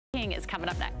King is coming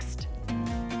up next.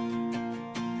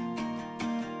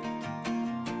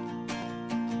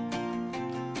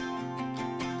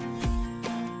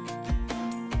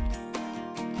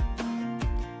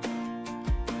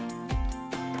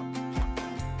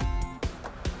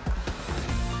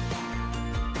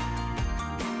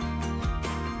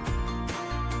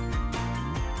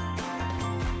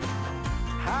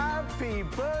 Happy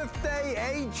birthday,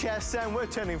 HSN. We're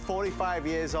turning 45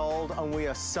 years old and we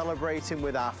are celebrating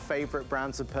with our favorite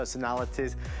brands and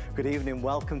personalities. Good evening,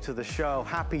 welcome to the show.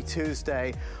 Happy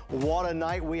Tuesday. What a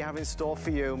night we have in store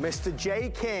for you. Mr.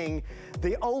 Jay King,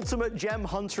 the ultimate gem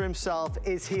hunter himself,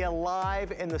 is here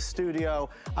live in the studio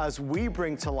as we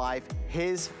bring to life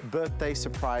his birthday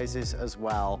surprises as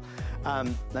well.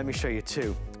 Let me show you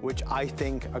two, which I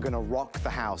think are gonna rock the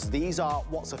house. These are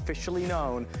what's officially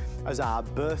known as our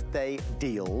birthday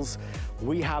deals.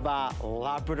 We have our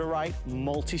Labradorite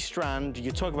multi-strand.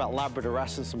 You talk about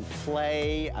Labradorescence and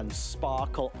play and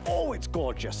sparkle. Oh, it's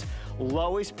gorgeous.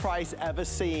 Lowest price ever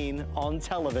seen on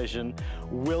television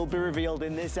will be revealed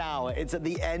in this hour. It's at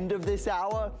the end of this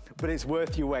hour, but it's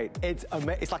worth your wait. It's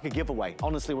like a giveaway.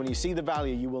 Honestly, when you see the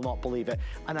value, you will not believe it.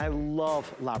 And I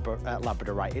love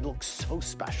Labradorite. It looks so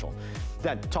special.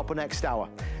 Then, top of next hour.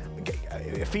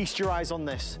 Feast your eyes on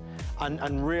this.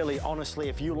 And really, honestly,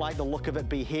 if you like the look of it,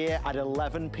 be here at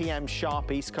 11 p.m.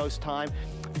 sharp East Coast time.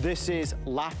 This is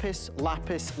lapis,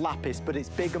 lapis, lapis, but it's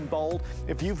big and bold.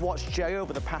 If you've watched Jay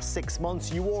over the past 6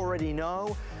 months, you already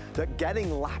know that getting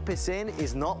lapis in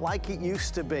is not like it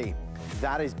used to be.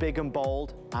 That is big and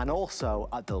bold, and also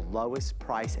at the lowest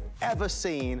price ever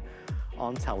seen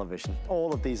on television.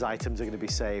 All of these items are going to be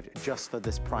saved just for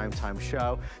this primetime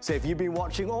show. So if you've been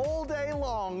watching all day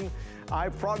long, I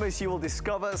promise you will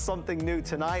discover something new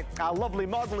tonight. Our lovely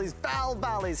model is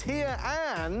Val is here,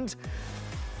 and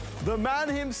the man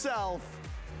himself,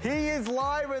 he is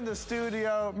live in the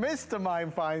studio. Mr.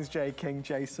 Mind Finds, Jay King.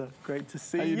 Jason, great to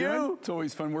see you. How you doing? It's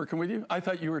always fun working with you. I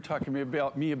thought you were talking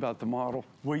to me about the model.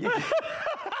 Were you?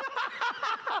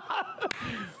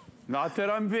 Not that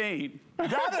I'm vain.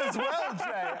 That as well,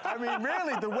 Jay. I mean,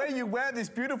 really, the way you wear this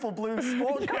beautiful blue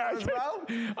sport coat as well.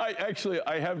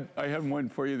 I have one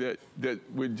for you that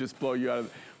would just blow you out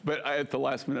of. But at the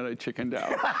last minute, I chickened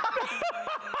out.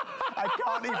 I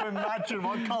can't even imagine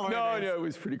what color it is. No, it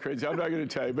was pretty crazy. I'm not going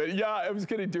to tell you. But yeah, I was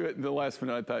going to do it in the last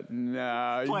minute. I thought,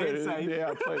 nah. Play it safe.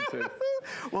 Yeah, play it safe.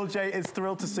 Well, Jay, it's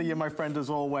thrilled to see you, my friend,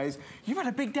 as always. You've had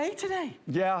a big day today.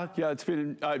 Yeah, it's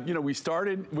been, we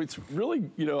started, what's really,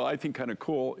 I think kind of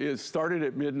cool is started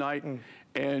at midnight,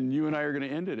 and you and I are going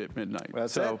to end it at midnight. Well,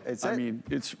 that's it. Mean,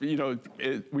 it's,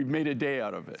 we've made a day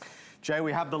out of it. Jay,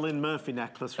 we have the Lynn Murphy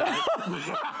necklace, right?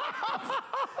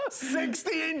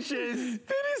 60 inches.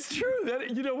 That is true.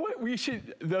 That, you know what? We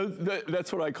should,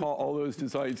 that's what I call all those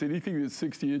designs. Anything that's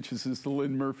 60 inches is the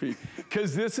Lynn Murphy.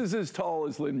 Because this is as tall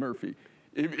as Lynn Murphy.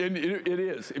 It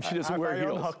is, if she doesn't wear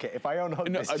heels. If I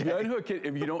unhook this, if you unhook it,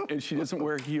 if you don't, and she doesn't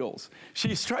wear heels.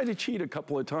 She's tried to cheat a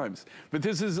couple of times. But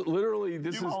this is literally,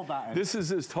 this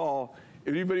is as tall.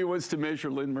 If anybody wants to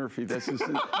measure Lynn Murphy, that's just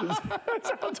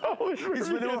that's how tall Lynn Murphy is. It's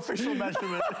the new official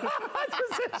measurement.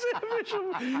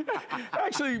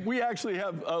 Actually, we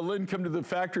have Lynn come to the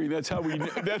factory. That's how we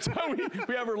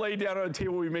have her laid down on a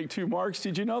table. We make 2 marks.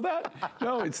 Did you know that?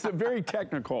 No, it's very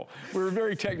technical. We're a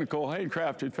very technical,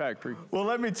 handcrafted factory. Well,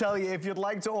 let me tell you, if you'd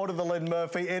like to order the Lynn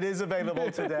Murphy, it is available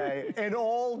today. In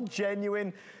all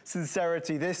genuine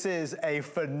sincerity, this is a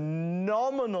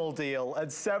phenomenal deal at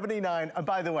 $79. And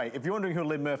by the way, if you're wondering who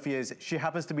Lynn Murphy is, she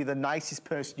happens to be the nicest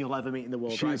person you'll ever meet in the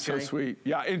world. She is so sweet.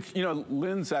 Yeah, and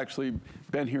Lynn's actually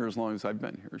been here as long as I've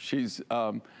been here. She's,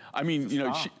 I mean,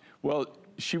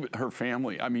 her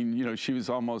family. I mean, she was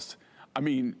almost,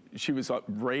 she was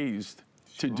raised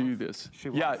to do this.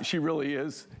 Yeah, she really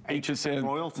is. HSN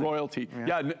royalty.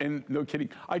 Yeah, and no kidding.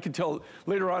 I can tell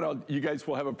later on, you guys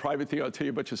will have a private thing. I'll tell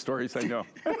you a bunch of stories I know.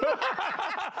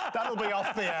 That'll be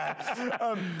off the air.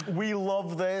 We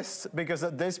love this because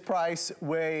at this price,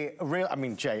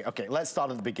 Jay, okay, let's start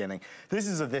at the beginning. This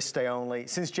is a this day only.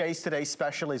 Since Jay's Today's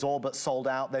special is all but sold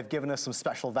out, they've given us some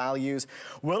special values.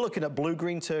 We're looking at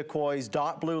blue-green turquoise,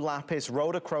 dark blue lapis,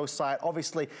 rhodochrosite,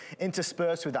 obviously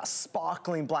interspersed with that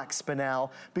sparkling black spinel.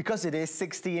 Because it is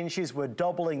 60 inches, we're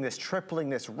doubling this, tripling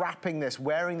this, wrapping this,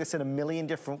 wearing this in a million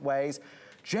different ways.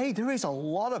 Jay, there is a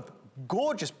lot of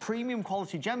gorgeous premium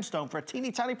quality gemstone for a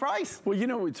teeny tiny price. Well,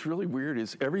 what's really weird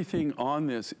is everything on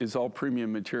this is all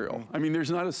premium material. I mean, there's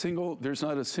not a single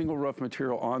rough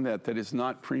material on that is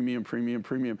not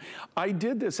premium. I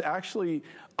did this actually,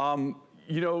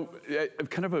 you know,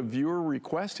 kind of a viewer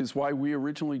request is why we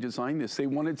originally designed this. They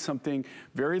wanted something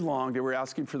very long. They were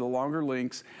asking for the longer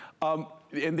links.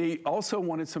 And they also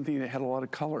wanted something that had a lot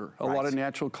of color, a lot of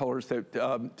natural colors that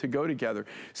to go together.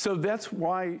 So that's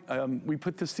why we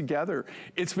put this together.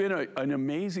 It's been an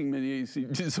amazing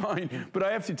design, but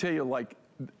I have to tell you, like,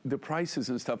 the prices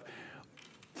and stuff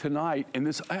tonight, and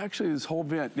this whole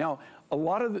event. Now, a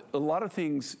lot of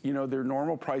things, you know, they're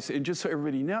normal price, and just so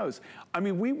everybody knows, I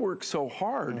mean, we work so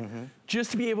hard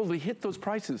just to be able to hit those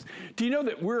prices. Do you know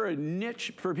that we're a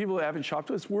niche, for people that haven't shopped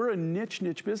with us, we're a niche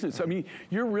business. I mean,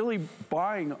 you're really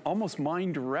buying almost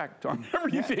mind direct on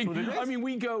everything. Yeah, I mean,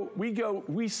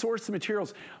 we source the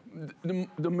materials.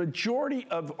 The majority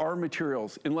of our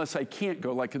materials, unless I can't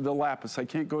go, like the lapis, I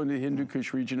can't go into the Hindu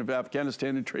Kush region of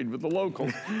Afghanistan and trade with the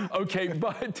locals. Okay,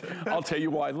 but I'll tell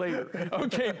you why later.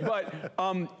 Okay, but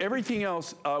everything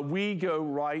else, we go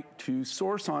right to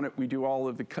source on it. We do all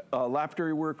of the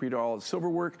lapidary work, we do all the silver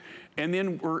work, and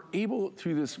then we're able,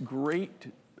 through this great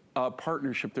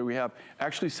partnership that we have,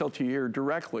 actually sell to you here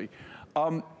directly.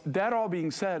 That all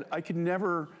being said, I could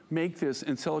never make this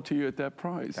and sell it to you at that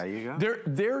price. There you go.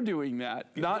 They're doing that,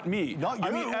 not me. Not you.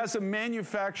 I mean, as a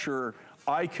manufacturer,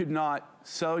 I could not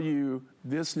sell you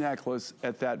this necklace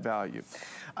at that value.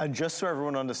 And just so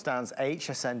everyone understands,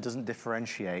 HSN doesn't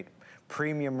differentiate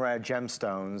premium rare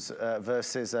gemstones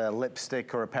versus a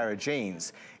lipstick or a pair of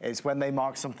jeans. It's when they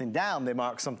mark something down, they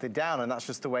mark something down, and that's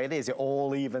just the way it is. It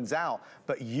all evens out.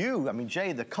 But you, I mean,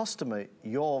 Jay, the customer,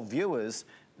 your viewers,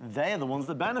 they're the ones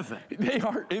that benefit. They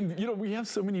are, and you know, we have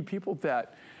so many people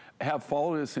that have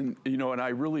followed us, and you know, and I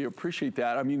really appreciate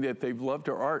that. I mean, that they've loved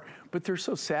our art, but they're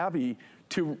so savvy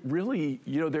to really,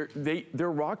 you know,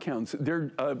 they're rock hounds,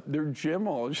 they're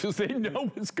gemologists. They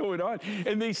know what's going on,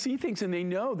 and they see things, and they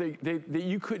know that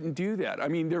you couldn't do that. I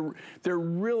mean, they're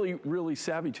really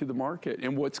savvy to the market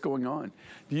and what's going on.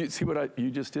 You see what you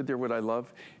just did there? What I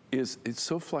love is it's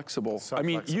so flexible. So I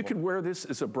mean, flexible. You could wear this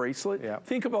as a bracelet. Yeah.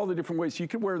 Think of all the different ways. You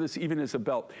could wear this even as a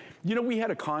belt. You know, we had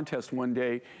a contest one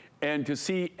day, and to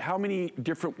see how many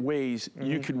different ways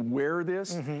you could wear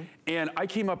this. And I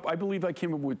believe I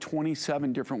came up with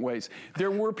 27 different ways.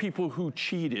 There were people who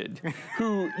cheated,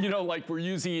 who, you know, like were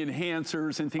using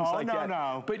enhancers and things like that.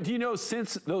 No. But do you know,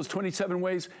 since those 27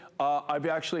 ways, I've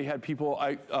actually had people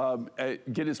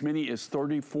get as many as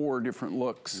 34 different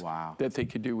looks that they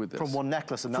could do with this. From one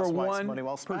necklace, and that's why it's money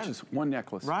well spent. Purchase, one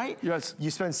necklace. Right? Yes. You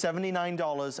spend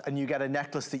 $79 and you get a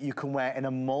necklace that you can wear in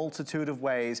a multitude of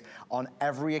ways on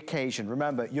every occasion.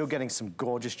 Remember, you're getting some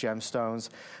gorgeous gemstones,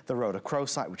 the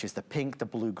rhodochrosite, which is the pink, the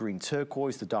blue-green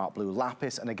turquoise, the dark blue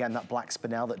lapis, and again, that black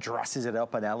spinel that dresses it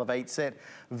up and elevates it.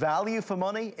 Value for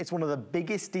money, it's one of the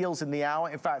biggest deals in the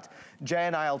hour. In fact, Jay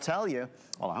and I will tell you,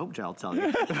 well, I hope Jay will tell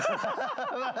you.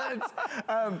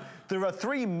 There are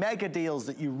 3 mega deals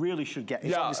that you really should get.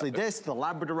 It's obviously this, the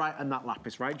labradorite, and that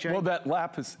lapis, right, Jay? Well, that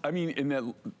lapis, I mean, in that,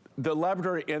 the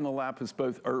labradorite and the lapis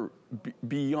both are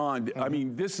beyond, I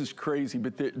mean, this is crazy,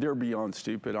 but they're beyond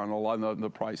stupid on a lot of the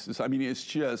prices. I mean, it's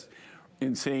just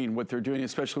insane what they're doing,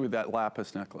 especially with that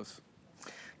lapis necklace.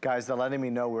 Guys, they're letting me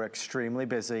know we're extremely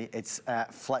busy. It's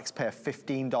flex pay of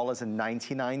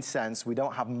 $15.99. We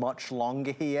don't have much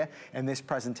longer here in this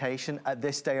presentation. At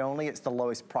this day only, it's the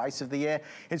lowest price of the year.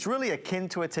 It's really akin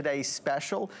to a today's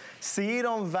special. See it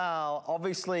on Val,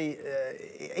 obviously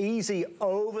easy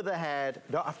over the head.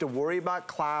 Don't have to worry about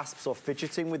clasps or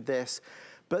fidgeting with this.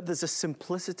 But there's a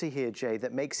simplicity here, Jay,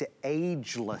 that makes it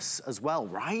ageless as well,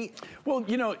 right? Well,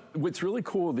 you know, what's really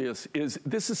cool this is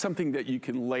something that you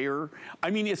can layer. I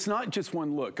mean, it's not just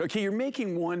one look. Okay, you're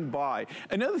making one buy.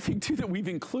 Another thing, too, that we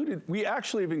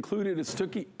actually have included a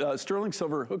sterling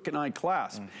silver hook and eye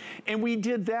clasp. And we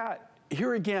did that.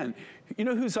 Here again, you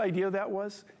know whose idea that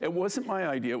was? It wasn't my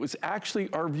idea. It was actually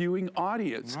our viewing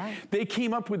audience. Right. They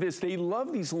came up with this. They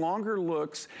love these longer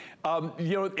looks, you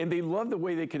know, and they love the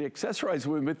way they could accessorize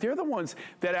with them. But they're the ones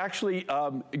that actually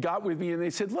got with me, and they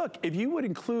said, look, if you would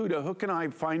include a hook and eye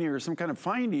finding or some kind of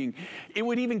finding, it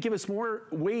would even give us more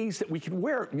ways that we could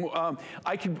wear it.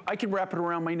 I could wrap it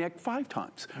around my neck 5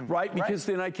 times, right? Because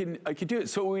then I could do it.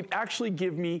 So it would actually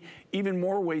give me even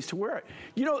more ways to wear it.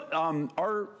 You know,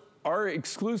 our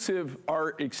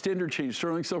extender chain,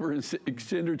 sterling silver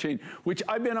extender chain, which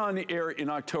I've been on the air in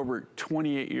October,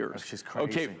 28 years. That's just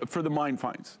crazy. Okay, for the mine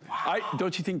finds. Wow.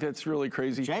 Don't you think that's really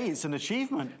crazy? Jay, it's an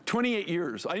achievement. 28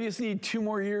 years. I just need 2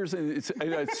 more years, and it's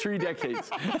 3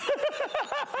 decades.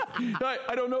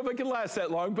 I don't know if I can last that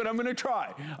long, but I'm going to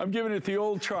try. I'm giving it the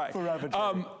old try. Forever,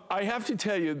 Jay. I have to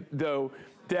tell you, though,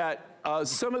 that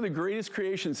some of the greatest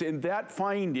creations in that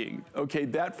finding, okay,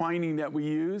 that finding that we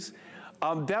use,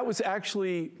 That was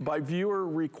actually by viewer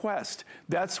request.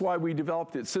 That's why we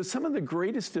developed it. So some of the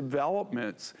greatest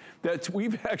developments that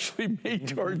we've actually made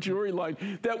to our jewelry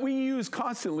line that we use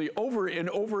constantly over and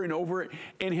over and over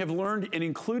and have learned and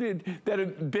included that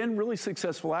have been really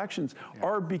successful actions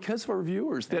are because of our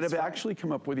viewers that have actually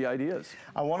come up with the ideas.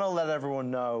 I want to let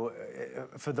everyone know,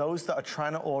 for those that are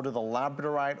trying to order the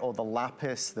labradorite or the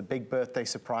lapis, the big birthday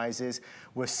surprises,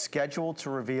 we're scheduled to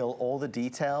reveal all the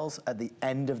details at the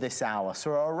end of this hour.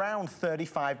 So we're around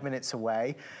 35 minutes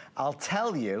away. I'll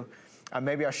tell you, and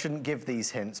maybe I shouldn't give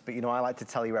these hints, but you know, I like to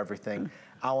tell you everything.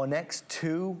 Our next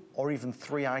 2 or even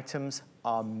 3 items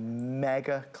are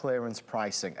mega clearance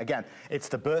pricing. Again, it's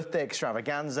the birthday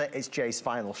extravaganza, it's Jay's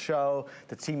final show.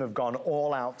 The team have gone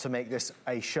all out to make this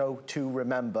a show to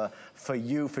remember for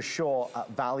you, for sure,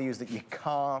 at values that you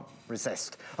can't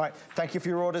resist. All right, thank you for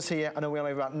your orders here. I know we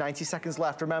only have about 90 seconds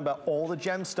left. Remember, all the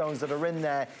gemstones that are in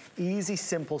there, easy,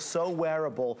 simple, so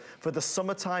wearable. For the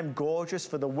summertime, gorgeous.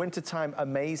 For the wintertime,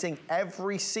 amazing.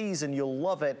 Every season, you'll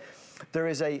love it. There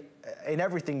is in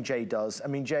everything Jay does. I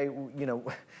mean, Jay, you know,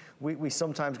 we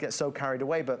sometimes get so carried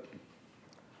away, but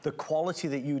the quality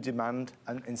that you demand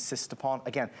and insist upon,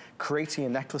 again, creating a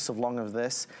necklace of long of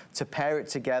this, to pair it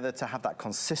together, to have that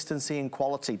consistency and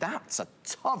quality, that's a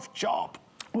tough job.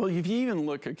 Well, if you even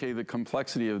look, okay, the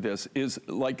complexity of this is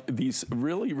like these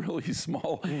really, really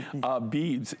small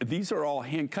beads. These are all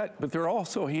hand cut, but they're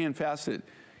also hand faceted.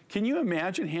 Can you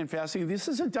imagine hand fastening? This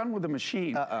isn't done with a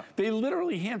machine. They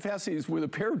literally hand fasten these with a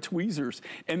pair of tweezers,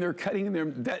 and they're cutting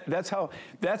them. That's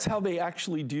how they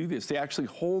actually do this. They actually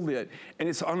hold it, and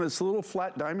it's on this little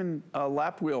flat diamond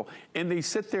lap wheel, and they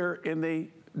sit there and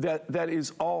that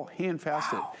is all hand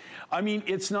faceted. Wow. I mean,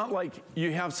 it's not like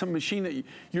you have some machine that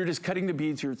you're just cutting the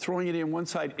beads, you're throwing it in one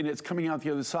side, and it's coming out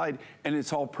the other side, and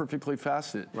it's all perfectly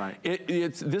faceted. Right.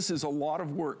 This is a lot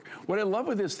of work. What I love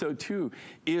with this, though, too,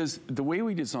 is the way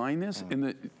we design this,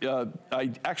 and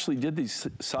I actually did these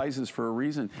sizes for a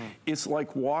reason. It's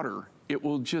like water. It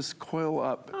will just coil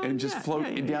up and just float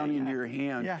down into your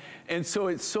hand. And so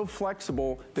it's so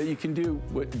flexible that you can do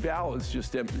what Val is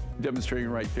just demonstrating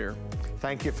right there.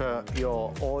 Thank you for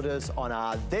your orders on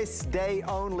our this day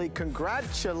only.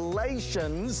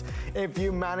 Congratulations if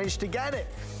you managed to get it.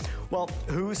 Well,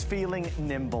 who's feeling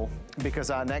nimble? Because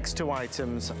our next 2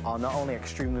 items are not only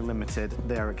extremely limited,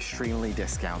 they're extremely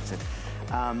discounted.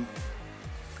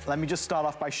 Let me just start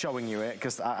off by showing you it,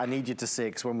 because I need you to see it,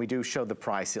 because when we do show the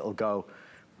price, it'll go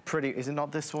pretty. Is it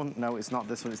not this one? No, it's not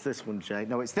this one. It's this one, Jay.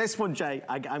 No, it's this one, Jay.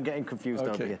 I'm getting confused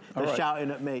over here. They're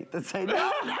shouting at me. They're saying,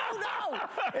 no, no, no!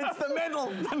 It's the middle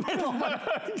one.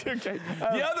 Okay,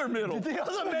 the other middle. The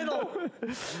other middle.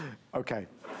 Okay,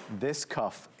 this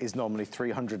cuff is normally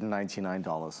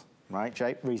 $399, right,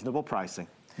 Jay? Reasonable pricing.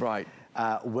 Right.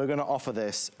 We're gonna offer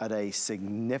this at a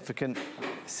significant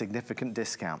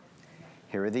discount.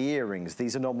 Here are the earrings.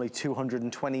 These are normally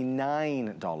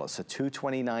 $229, so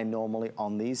 $229 normally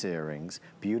on these earrings.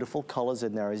 Beautiful colors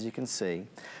in there, as you can see.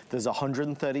 There's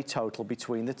 130 total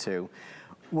between the two.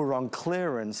 We're on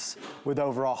clearance with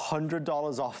over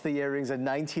 $100 off the earrings at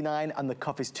 $99, and the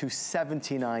cuff is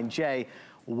 $279. Jay,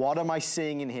 what am I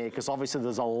seeing in here? Because obviously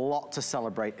there's a lot to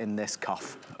celebrate in this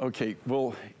cuff. Okay,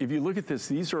 well, if you look at this,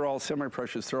 these are all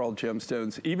semi-precious, they're all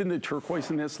gemstones. Even the turquoise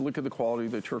in this, look at the quality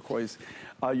of the turquoise.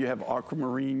 You have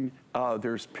aquamarine,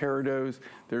 there's peridot,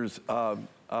 there's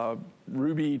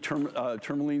ruby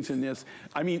tourmalines in this.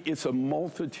 I mean, it's a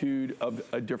multitude of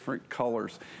different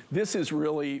colors. This is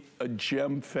really a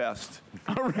gem fest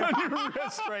around your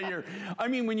wrist right here. I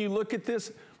mean, when you look at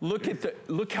this,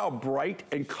 look how bright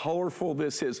and colorful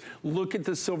this is. Look at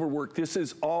the silver work. This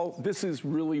is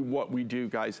really what we do,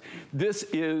 guys. This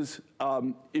is,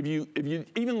 if you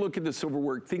even look at the silver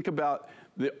work, think about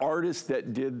the artist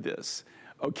that did this.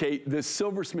 Okay, the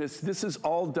silversmiths, this is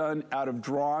all done out of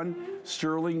drawn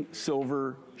sterling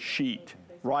silver sheet,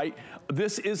 right?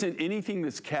 This isn't anything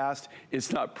that's cast,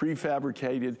 it's not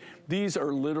prefabricated. These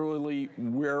are literally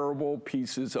wearable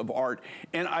pieces of art.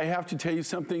 And I have to tell you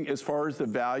something, as far as the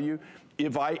value,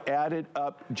 if I added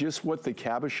up just what the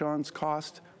cabochons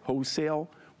cost, wholesale,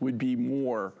 would be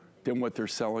more than what they're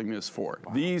selling this for.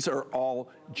 Wow. These are all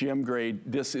gem grade.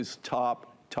 This is top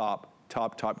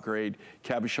grade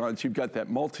cabochons. You've got that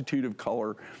multitude of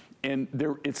color, and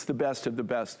it's the best of the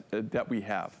best that we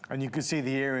have. And you can see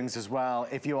the earrings as well.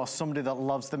 If you are somebody that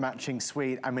loves the matching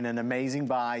suite, I mean, an amazing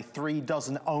buy. 3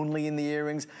 dozen only in the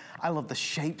earrings. I love the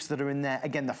shapes that are in there.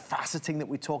 Again, the faceting that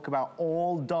we talk about,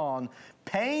 all done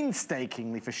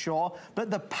painstakingly for sure, but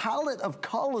the palette of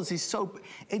colors is so,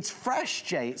 it's fresh,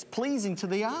 Jay. It's pleasing to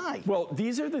the eye. Well,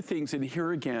 these are the things, and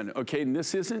here again, okay, and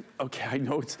this isn't, okay, I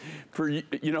know it's for,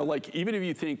 you know, like even if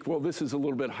you think, well, this is a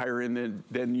little bit higher end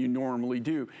than you normally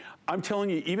do, I'm telling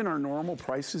you, even our normal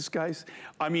prices, guys,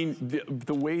 I mean,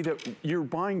 the way that you're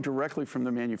buying directly from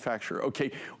the manufacturer,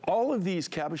 okay, all of these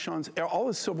cabochons, all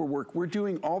the silver work, we're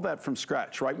doing all that from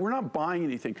scratch, right? We're not buying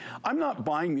anything. I'm not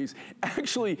buying these.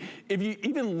 Actually, if you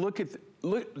even look at,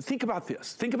 think about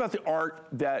this. Think about the art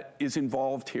that is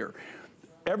involved here.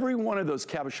 Every one of those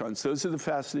cabochons, those are the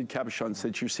faceted cabochons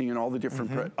that you're seeing in all the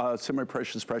different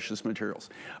semi-precious, precious materials.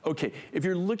 Okay, if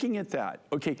you're looking at that,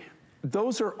 okay,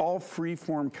 those are all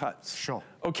free-form cuts. Sure.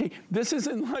 Okay, this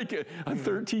isn't like a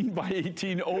 13 by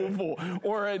 18 oval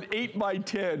or an 8 by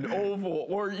 10 oval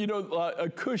or, you know, a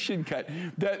cushion cut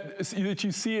that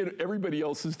you see in everybody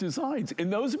else's designs.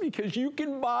 And those are because you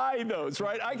can buy those,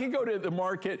 right? I can go to the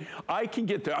market, I can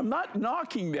get there. I'm not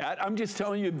knocking that, I'm just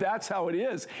telling you that's how it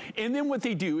is. And then what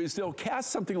they do is they'll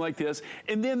cast something like this,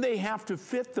 and then they have to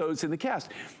fit those in the cast.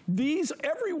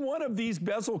 Every one of these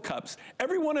bezel cups,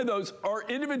 every one of those are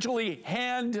individually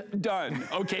hand done,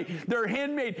 okay? They're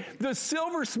handmade. The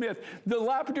silversmith, the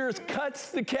lapidurist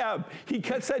cuts the cab. He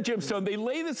cuts that gemstone. They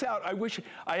lay this out. I wish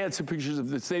I had some pictures of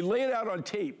this. They lay it out on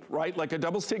tape, right? Like a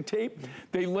double stick tape.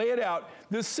 They lay it out.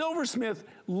 The silversmith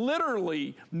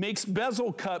literally makes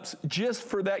bezel cups just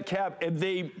for that cab, and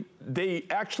they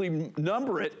actually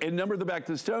number it and number the back of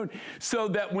the stone so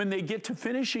that when they get to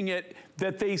finishing it,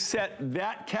 that they set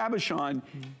that cabochon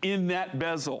in that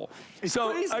bezel. It's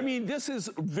so, crazy. I mean, this is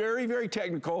very, very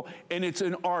technical, and it's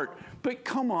an art. But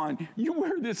come on, you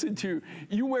wear this into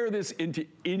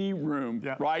any room,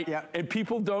 right? Yeah. And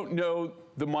people don't know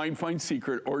the Mind Find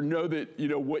secret or know that, you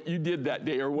know, what you did that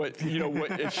day or what, you know,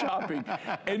 what is shopping.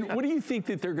 And what do you think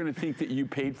that they're going to think that you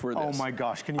paid for this? Oh my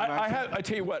gosh, can you imagine? I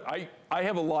tell you what, I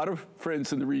have a lot of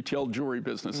friends in the retail jewelry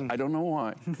business. I don't know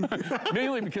why.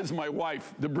 Mainly because of my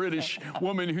wife, the British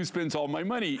woman who spends all my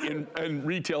money in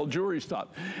retail jewelry stuff.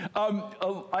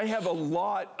 I have a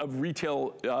lot of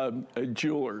retail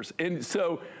jewelers and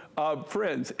so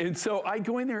friends. And so I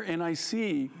go in there and I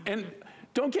see, and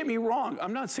don't get me wrong,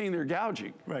 I'm not saying they're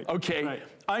gouging, right? Okay, right.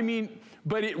 I mean,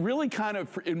 but it really kind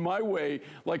of, in my way,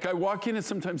 like I walk in and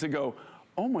sometimes I go,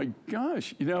 oh my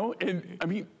gosh, you know, and I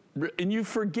mean, and you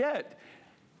forget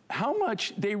how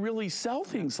much they really sell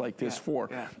things like this for.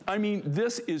 Yeah. I mean,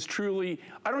 this is truly,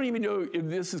 I don't even know if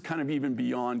this is kind of even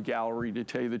beyond gallery, to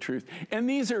tell you the truth. And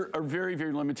these are very,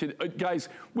 very limited. Guys,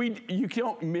 you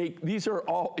don't make, these are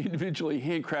all individually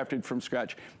handcrafted from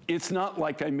scratch. It's not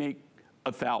like I make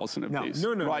 1,000 of these.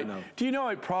 No, right? No. Do you know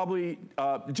it probably,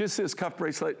 just this cuff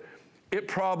bracelet, it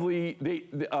probably,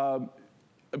 it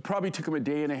probably took them a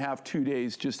day and a half, 2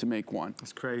 days just to make one.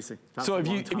 That's crazy. That's so if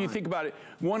you think about it,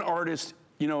 one artist,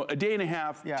 you know, a day and a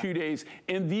half, 2 days,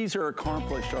 and these are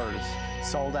accomplished artists.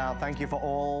 Sold out. Thank you for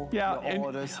all your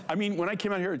orders. I mean, when I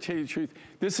came out here, to tell you the truth,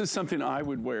 this is something I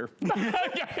would wear. No,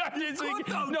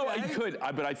 I could,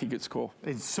 but I think it's cool.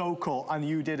 It's so cool, and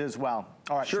you did as well.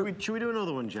 All right, sure. Should we do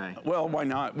another one, Jay? Well, why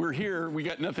not? We're here. We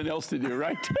got nothing else to do,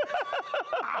 right?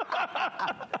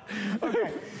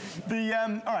 Okay.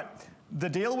 All right. The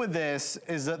deal with this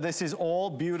is that this is all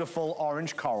beautiful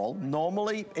orange coral.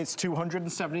 Normally, it's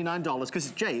 $279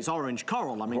 because, Jay, it's orange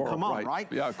coral. I mean, coral, come on, right?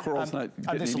 Yeah, coral's not getting.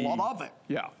 And there's a lot of it.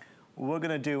 Yeah. We're going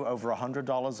to do over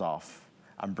 $100 off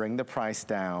and bring the price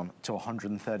down to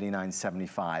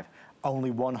 $139.75.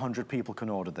 Only 100 people can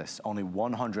order this, only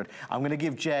 100. I'm gonna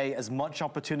give Jay as much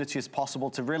opportunity as possible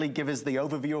to really give us the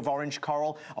overview of orange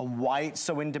coral and why it's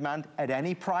so in demand at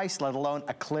any price, let alone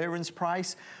a clearance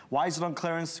price. Why is it on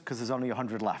clearance? Because there's only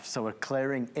 100 left, so we're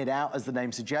clearing it out, as the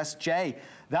name suggests. Jay,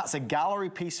 that's a gallery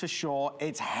piece for sure.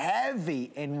 It's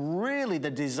heavy in really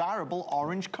the desirable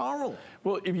orange coral.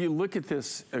 Well, if you look at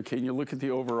this, okay, and you look at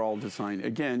the overall design,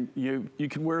 again, you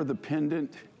can wear the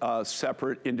pendant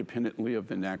separate independently of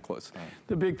the necklace. Right.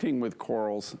 The big thing with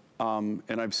corals, and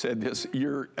I've said this,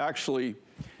 you're actually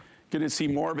gonna see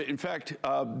more of it. In fact,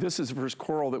 this is the first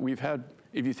coral that we've had,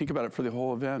 if you think about it, for the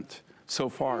whole event so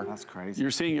far. That's crazy.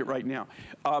 You're seeing it right now.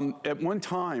 At one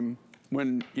time,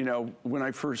 when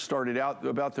I first started out,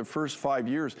 about the first 5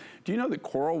 years, do you know that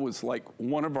coral was like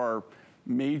one of our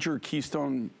major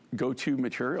keystone go-to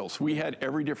materials? We had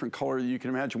every different color that you can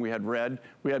imagine. We had red,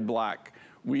 we had black,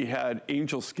 we had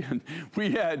angel skin,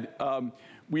 we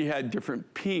had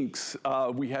different pinks,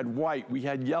 we had white, we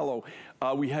had yellow,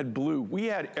 we had blue. We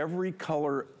had every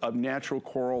color of natural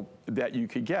coral that you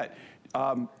could get.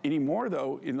 Anymore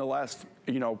though, in the last,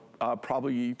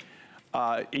 probably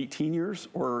 18 years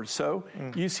or so,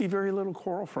 you see very little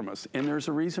coral from us, and there's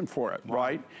a reason for it,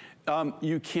 right?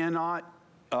 You cannot,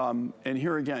 and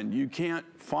here again, you can't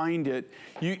find it.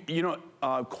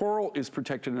 Coral is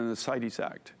protected in the CITES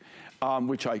Act,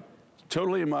 which I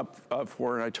totally am up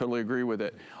for, and I totally agree with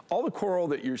it. All the coral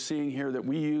that you're seeing here that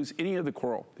we use, any of the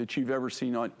coral that you've ever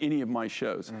seen on any of my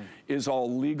shows, is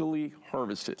all legally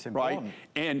harvested, right?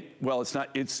 And, well, it's not,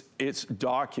 it's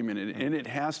documented, and it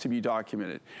has to be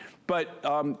documented. But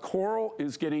coral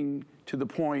is getting to the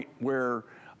point where,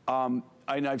 and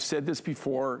I've said this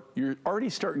before, you're already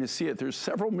starting to see it. There's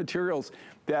several materials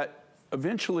that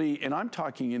eventually, and I'm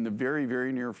talking in the very,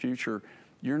 very near future,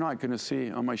 you're not going to see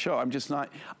on my show. I'm just not,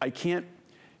 I can't,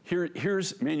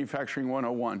 here's manufacturing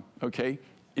 101, okay?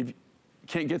 If you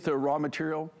can't get the raw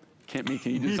material, can't make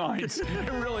any designs.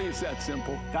 It really is that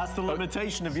simple. That's the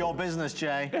limitation of your business,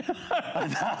 Jay.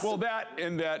 Well, that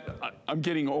and that, I'm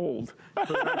getting old.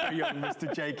 Young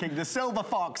Mr. Jay King, the Silver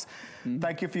Fox.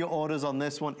 Thank you for your orders on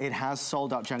this one. It has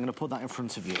sold out, Jay. I'm going to put that in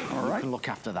front of you. All right. You can look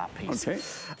after that piece. Okay.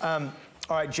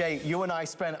 All right, Jay, you and I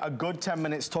spent a good 10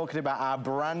 minutes talking about our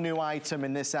brand new item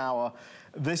in this hour.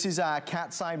 This is our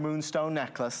cat's eye moonstone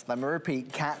necklace. Let me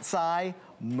repeat, cat's eye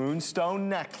moonstone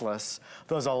necklace.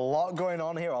 There's a lot going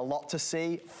on here, a lot to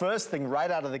see. First thing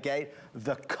right out of the gate,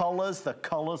 the colors, the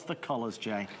colors, the colors,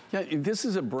 Jay. Yeah, this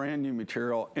is a brand new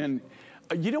material. And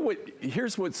you know what,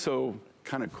 here's what's so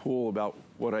kind of cool about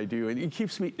what I do, and it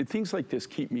keeps me, things like this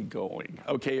keep me going,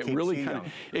 okay? It really kind of,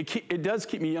 it does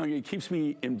keep me young, it keeps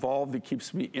me involved, it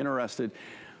keeps me interested.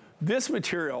 This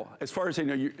material, as far as I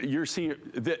know, you're seeing,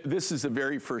 this is the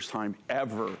very first time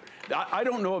ever. I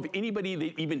don't know of anybody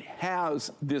that even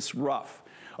has this rough.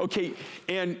 Okay,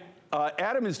 and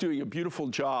Adam is doing a beautiful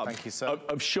job Thank you, sir.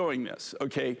 Of showing this,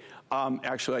 okay?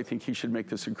 Actually, I think he should make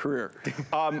this a career.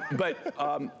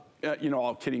 You know,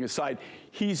 all kidding aside,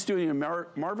 he's doing a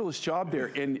marvelous job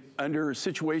there, and under a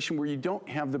situation where you don't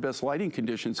have the best lighting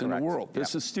conditions in the world.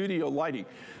 This is studio lighting.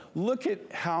 Look at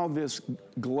how this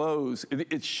glows.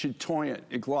 It's chatoyant,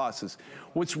 it glosses.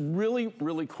 What's really,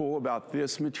 really cool about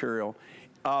this material,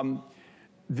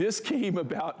 this came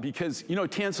about because, you know,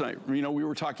 tanzanite, you know, we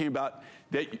were talking about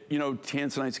that, you know,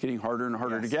 tanzanite's getting harder and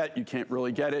harder to get. You can't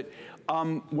really get it.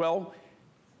 Well,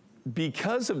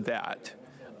 because of that,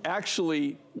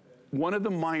 actually, one of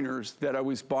the miners that I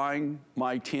was buying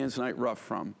my tanzanite rough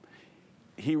from,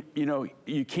 you know,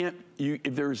 you can't,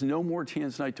 if there's no more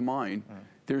tanzanite to mine,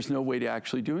 there's no way to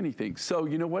actually do anything. So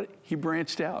you know what? He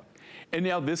branched out. And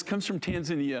now this comes from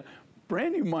Tanzania,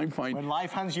 brand new mine find. When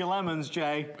life hands you lemons,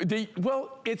 Jay.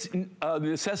 Well, it's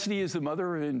necessity is the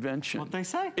mother of invention. What they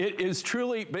say. It is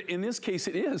truly, but in this case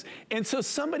it is. And so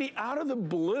somebody out of the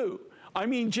blue, I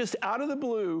mean just out of the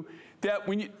blue, that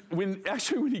when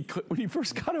he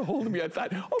first got a hold of me, I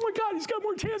thought, oh my God, he's got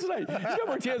more tanzanite. He's got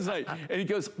more tanzanite. And he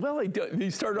goes, well, he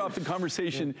started off the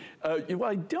conversation, well,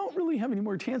 I don't really have any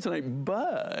more tanzanite,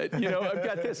 but, you know, I've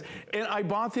got this. And I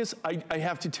bought this, I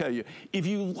have to tell you, if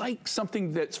you like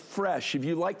something that's fresh, if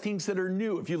you like things that are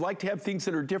new, if you like to have things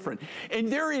that are different,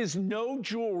 and there is no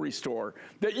jewelry store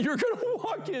that you're gonna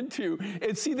walk into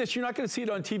and see this, you're not gonna see it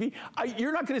on TV.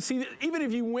 You're not gonna see it, even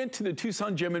if you went to the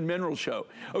Tucson Gem and Mineral Show,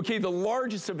 okay, the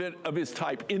largest event of its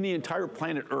type in the entire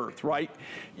planet Earth, right?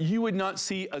 You would not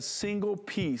see a single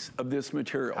piece of this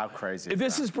material. How crazy is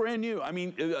this that? Is brand new. I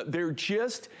mean, they're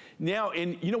just now,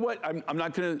 and you know what? I'm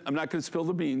not gonna spill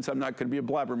the beans. I'm not gonna be a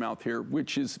blabbermouth here,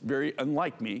 which is very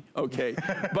unlike me. Okay,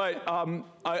 but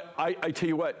I tell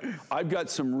you what, I've got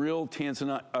some real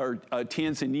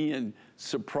Tanzanian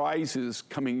surprises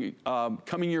coming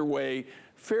your way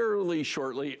fairly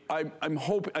shortly. I'm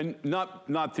hoping,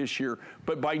 not this year,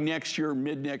 but by next year,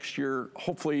 mid next year,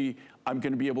 hopefully I'm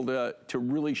going to be able to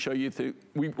really show you.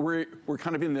 We're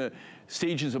kind of in the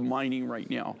stages of mining right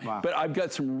now. Wow. But I've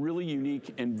got some really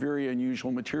unique and very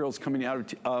unusual materials coming out of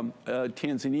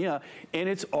Tanzania, and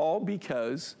it's all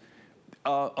because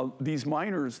these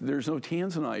miners, there's no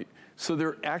tanzanite. So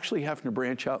they're actually having to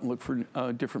branch out and look for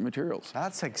different materials.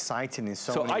 That's exciting in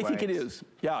so many ways. So I think it is.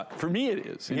 Yeah, for me it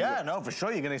is. Yeah, no, for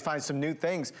sure. You're going to find some new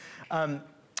things.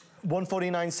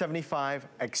 $149.75,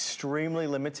 extremely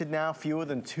limited now, fewer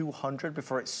than 200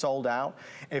 before it's sold out.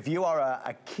 If you are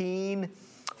a keen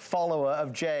follower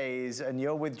of Jay's and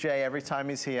you're with Jay every time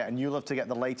he's here and you love to get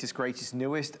the latest, greatest,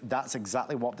 newest, that's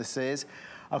exactly what this is.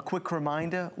 A quick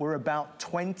reminder, we're about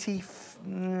 20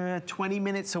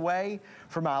 minutes away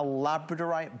from our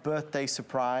Labradorite birthday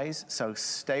surprise, so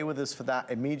stay with us for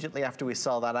that. Immediately after we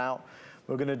sell that out,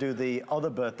 we're gonna do the other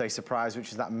birthday surprise,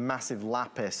 which is that massive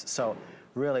lapis. So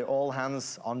really all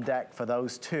hands on deck for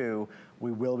those two.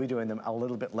 We will be doing them a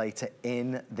little bit later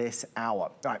in this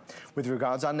hour. All right, with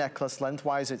regards to our necklace,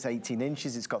 lengthwise, it's 18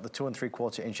 inches. It's got the 2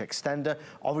 3/4 inch extender.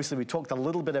 Obviously, we talked a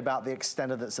little bit about the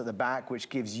extender that's at the back, which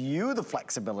gives you the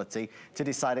flexibility to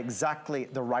decide exactly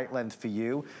the right length for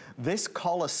you. This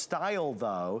collar style,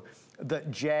 though,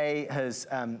 that Jay has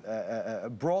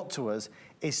brought to us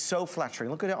is so flattering.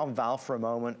 Look at it on Val for a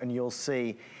moment and you'll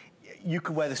see you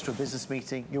could wear this to a business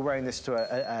meeting. You're wearing this to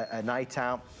a night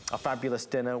out, a fabulous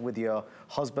dinner with your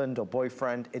husband or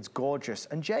boyfriend. It's gorgeous.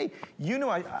 And Jay, you know,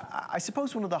 I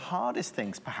suppose one of the hardest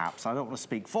things, perhaps, I don't want to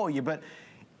speak for you, but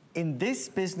in this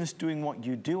business doing what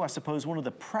you do, I suppose one of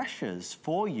the pressures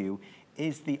for you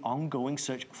is the ongoing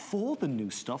search for the new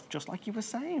stuff, just like you were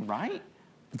saying, right?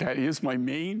 That is my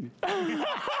main pressure.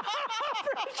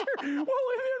 Well, and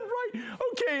then, right,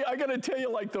 okay, I gotta tell you,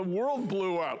 like, the world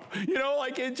blew up. You know,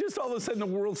 like, it just all of a sudden the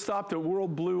world stopped, the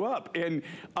world blew up. And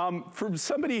for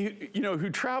somebody, you know, who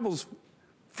travels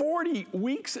 40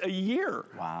 weeks a year.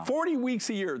 Wow. 40 weeks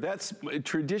a year, that's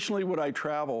traditionally what I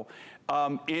travel.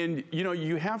 And, you know,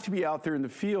 you have to be out there in the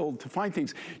field to find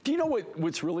things. Do you know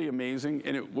what's really amazing,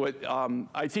 and what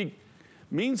I think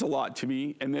means a lot to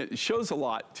me, and that shows a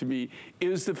lot to me,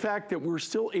 is the fact that we're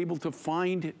still able to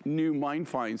find new mine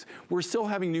finds. We're still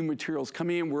having new materials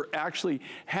coming in. We're actually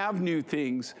have new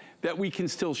things that we can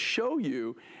still show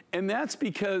you. And that's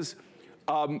because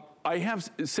I have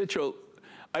such a,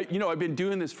 you know, I've been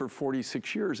doing this for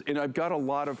 46 years, and I've got a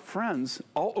lot of friends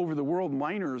all over the world,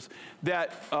 miners,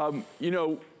 that, you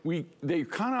know, they're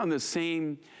kind of on the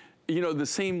same, you know, the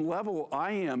same level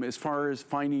I am as far as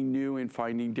finding new and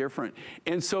finding different.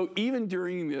 And so even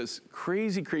during this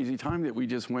crazy, crazy time that we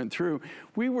just went through,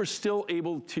 we were still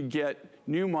able to get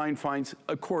new mine finds,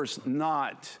 of course,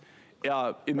 not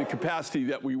in the capacity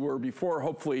that we were before.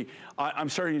 Hopefully, I'm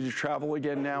starting to travel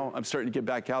again now. I'm starting to get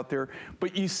back out there.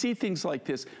 But you see things like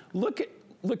this. Look at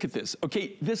this.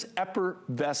 Okay, this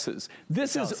effervesces.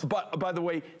 This is, by the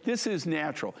way, this is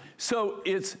natural. So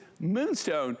it's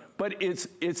moonstone, but it's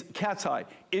cat's eye.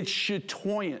 It's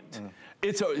chatoyant.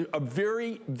 It's a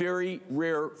very, very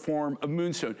rare form of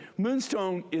moonstone.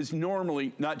 Moonstone is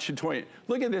normally not chatoyant.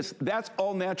 Look at this. That's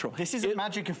all natural. This isn't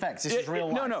magic effects. This is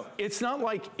real life. No. It's not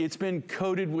like it's been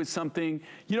coated with something.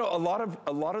 You know, a lot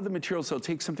of the materials, they'll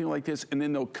take something like this and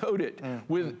then they'll coat it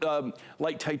with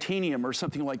like titanium or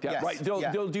something like that, right?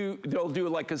 They'll do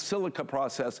like a silica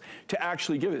process to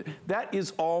actually give it. That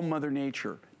is all Mother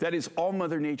Nature. That is all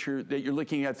Mother Nature that you're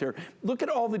looking at there. Look at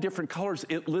all the different colors.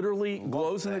 It literally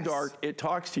glows in the dark. It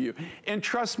talks to you. And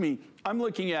trust me, I'm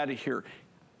looking at it here.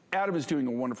 Adam is doing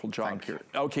a wonderful job here.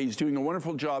 Okay, he's doing a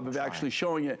wonderful job of actually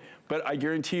showing it, but I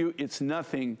guarantee you it's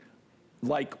nothing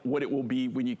like what it will be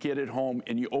when you get it home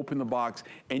and you open the box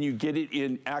and you get it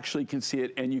in, actually can see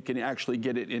it, and you can actually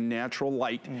get it in natural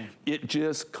light. It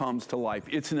just comes to life.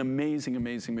 It's an amazing,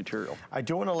 amazing material. I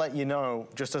do want to let you know,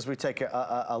 just as we take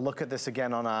a look at this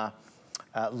again on our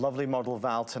lovely model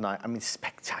Val tonight. I mean,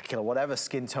 spectacular. Whatever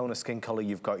skin tone or skin color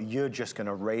you've got, you're just going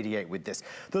to radiate with this.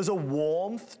 There's a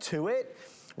warmth to it,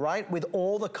 right? With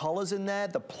all the colors in there,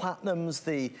 the platinums,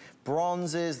 the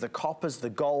bronzes, the coppers, the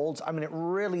golds. I mean, it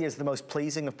really is the most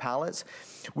pleasing of palettes.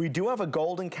 We do have a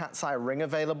golden cat's eye ring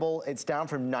available. It's down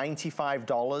from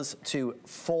 $95 to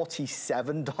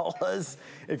 $47.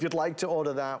 If you'd like to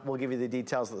order that, we'll give you the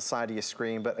details at the side of your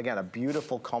screen. But again, a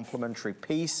beautiful complimentary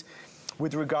piece.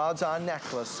 With regards to our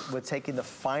necklace, we're taking the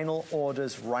final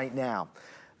orders right now.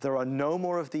 There are no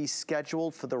more of these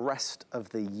scheduled for the rest of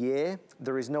the year.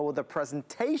 There is no other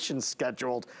presentation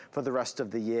scheduled for the rest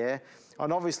of the year.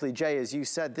 And obviously, Jay, as you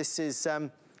said, this is,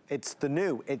 it's the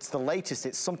new, it's the latest,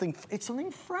 it's something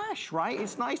fresh, right?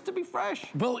 It's nice to be fresh.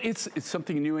 Well, it's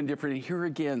something new and different. And here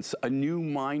again, a new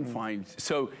mine find.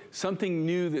 So something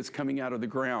new that's coming out of the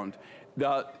ground.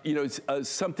 You know, it's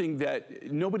something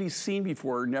that nobody's seen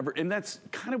before, never, and that's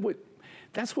kind of what,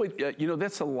 you know,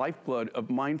 that's the lifeblood of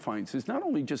mine finds. It's not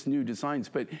only just new designs,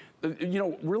 but, you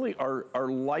know, really our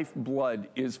lifeblood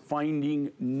is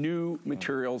finding new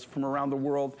materials from around the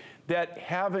world that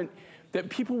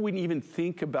people wouldn't even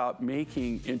think about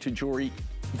making into jewelry,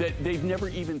 that they've never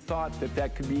even thought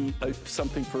that could be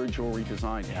something for a jewelry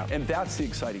design. And that's the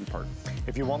exciting part.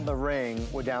 If you want the ring,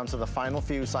 we're down to the final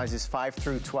few, sizes 5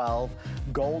 through 12.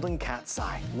 Golden cat's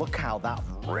eye. Look how that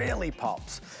really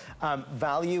pops.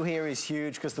 Value here is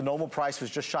huge because the normal price was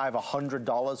just shy of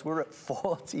 $100. We're at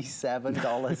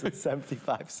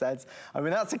 $47.75. I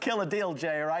mean, that's a killer deal,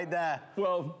 Jay, right there.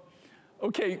 Well,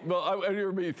 okay, well, I want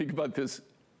everybody to think about this.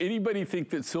 anybody think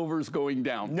that silver's going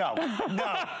down? No,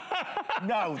 no,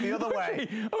 no, the other way.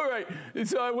 Okay, all right,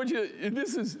 so I want you to,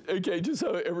 this is, okay, just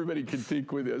so everybody can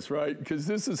think with this, right? Because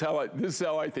this is how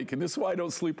I think, and this is why I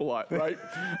don't sleep a lot, right?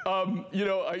 You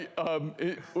know,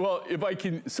 well, if I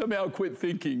can somehow quit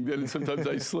thinking, then sometimes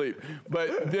I sleep.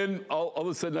 But then all of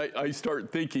a sudden I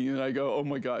start thinking, and I go, oh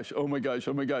my gosh, oh my gosh,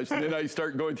 oh my gosh. And then I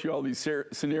start going through all these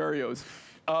scenarios.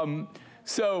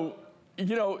 So,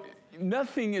 you know,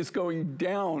 nothing is going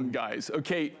down, guys,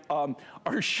 okay?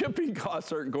 Our shipping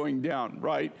costs aren't going down,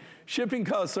 right? Shipping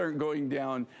costs aren't going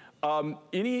down.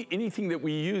 Anything that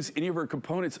we use, any of our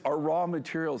components, our raw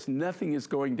materials, nothing is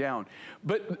going down.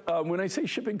 But when I say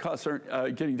shipping costs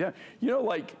aren't getting down, you know,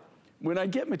 like when I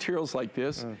get materials like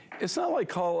this, it's not like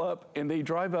call up and they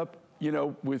drive up, you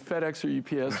know, with FedEx or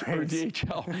UPS or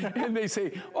DHL, and they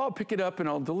say, oh, I'll pick it up and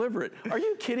I'll deliver it. Are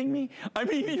you kidding me? I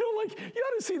mean, you know, like, you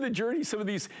ought to see the journey. Some of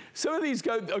these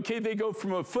go, okay, they go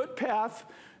from a footpath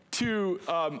to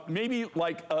maybe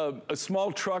like a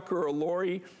small truck or a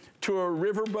lorry, to a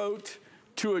riverboat,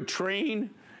 to a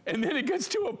train, and then it gets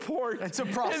to a port. It's a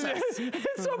process.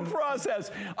 It's a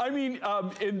process. I mean,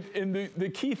 and the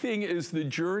key thing is the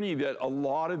journey that a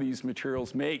lot of these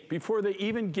materials make before they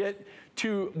even get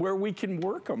to where we can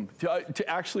work them, to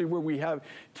actually where we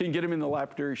can get them in the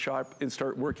lapidary shop and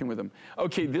start working with them.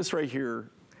 Okay, this right here,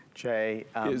 Jay,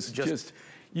 is just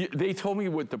they told me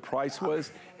what the price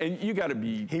was, and you got to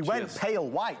be. He went pale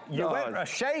white. You went a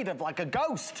shade of like a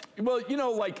ghost. Well, you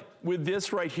know, like with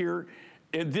this right here,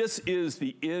 and this is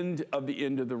the end of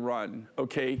the run,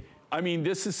 okay? I mean,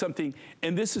 this is something,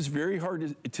 and this is very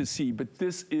hard to see, but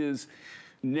this is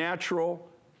natural,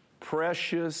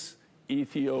 precious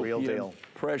Ethiopian, real deal,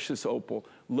 precious opal.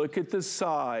 Look at the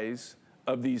size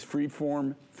of these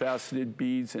freeform faceted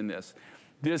beads in this.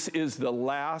 This is the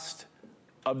last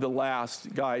of the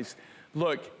last, guys.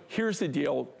 Look, here's the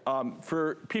deal.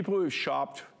 For people who have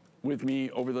shopped with me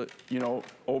over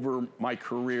over my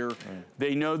career,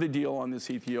 they know the deal on this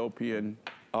Ethiopian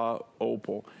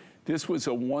opal. This was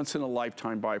a once in a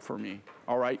lifetime buy for me.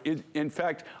 All right. In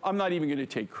fact, I'm not even going to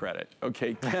take credit.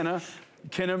 Okay, Kenna,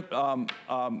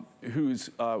 who's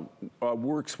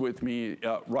works with me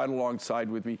right alongside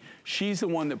with me, she's the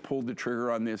one that pulled the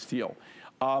trigger on this deal.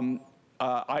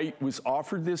 I was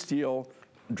offered this deal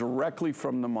directly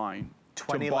from the mine.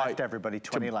 20 left, everybody,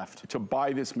 20 left. To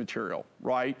buy this material,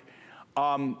 right?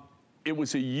 It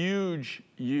was a huge,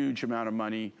 huge amount of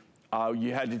money.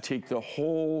 You had to take the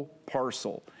whole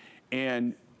parcel,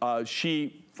 and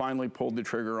she finally pulled the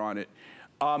trigger on it.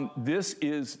 This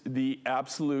is the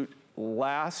absolute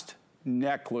last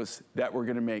necklace that we're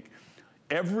gonna make.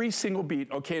 Every single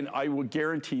bead, okay, and I will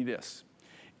guarantee this.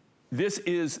 This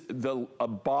is a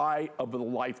buy of a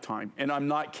lifetime, and I'm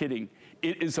not kidding.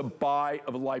 It is a buy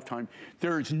of a lifetime.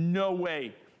 There is no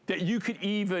way that you could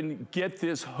even get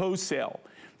this wholesale.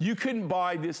 You couldn't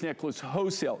buy this necklace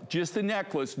wholesale, just the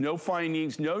necklace, no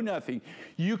findings, no nothing.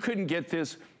 You couldn't get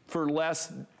this for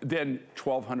less than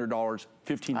 $1,200,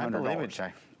 $1,500. I believe it,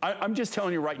 Jay. I'm just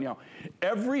telling you right now,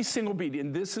 every single bead,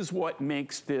 and this is what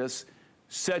makes this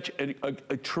such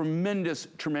a tremendous,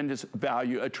 tremendous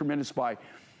value, a tremendous buy.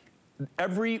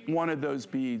 Every one of those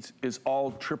beads is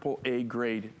all AAA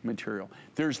grade material.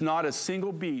 There's not a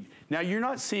single bead. Now, you're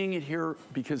not seeing it here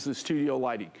because of the studio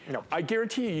lighting. No. I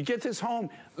guarantee you, you get this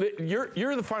home,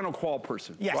 you're the final qual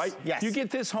person, right? Yes. You get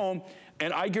this home,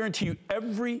 and I guarantee you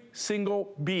every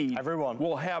single bead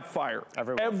will have fire.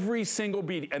 Every single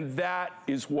bead, and that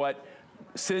is what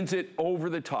sends it over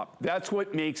the top. That's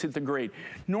what makes it the grade.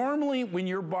 Normally, when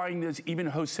you're buying this, even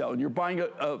wholesale, and you're buying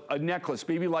a necklace,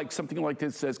 maybe like something like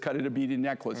this says cut it a beaded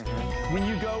necklace. When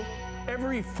you go,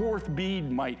 every fourth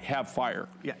bead might have fire.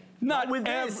 Yeah. Not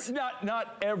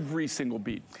every single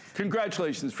bead.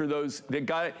 Congratulations for those that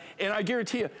got it. And I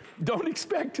guarantee you, don't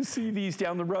expect to see these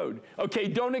down the road. Okay,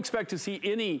 don't expect to see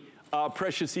any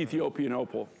precious Ethiopian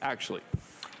opal, actually.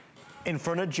 In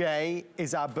front of Jay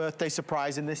is our birthday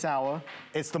surprise in this hour.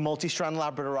 It's the multi-strand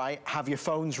labradorite. Have your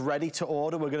phones ready to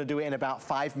order. We're gonna do it in about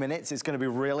 5 minutes. It's gonna be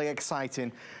really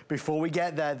exciting. Before we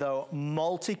get there though,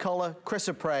 multicolor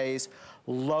chrysoprase,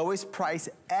 lowest price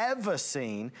ever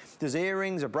seen. There's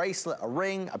earrings, a bracelet, a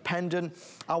ring, a pendant.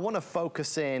 I wanna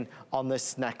focus in on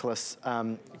this necklace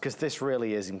because this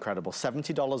really is incredible.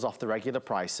 $70 off the regular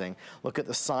pricing. Look at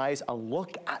the size and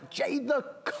look at, Jay, the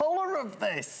color of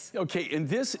this. Okay, and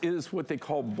this is what they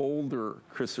call boulder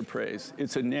chrysoprase.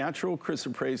 It's a natural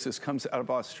chrysoprase. This comes out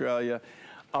of Australia.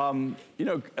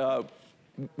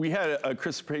 We had a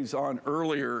chrysoprase on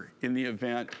earlier in the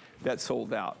event that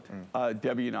sold out,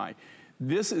 Debbie and I.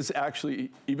 This is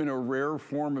actually even a rare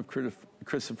form of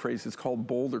chrysoprase. It's called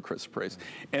boulder chrysoprase.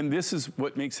 And this is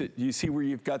what makes it, you see where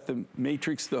you've got the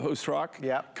matrix, the host rock,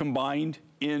 combined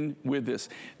in with this.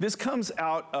 This comes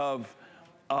out of,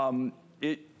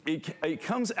 it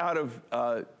comes out of,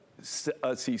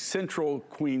 let's see, central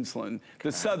Queensland,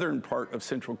 the southern part of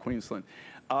central Queensland.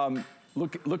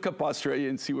 Look up Australia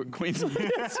and see what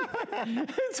Queensland is.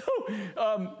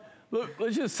 So, look,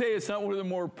 let's just say it's not one of the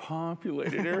more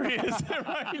populated areas,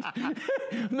 right?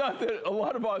 Not that a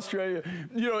lot of Australia,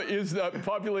 you know, is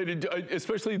populated,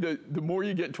 especially the more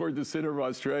you get toward the center of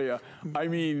Australia. I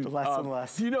mean, the less and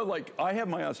less. You know, like I have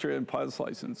my Australian pilot's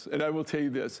license, and I will tell you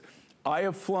this. I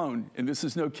have flown, and this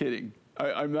is no kidding,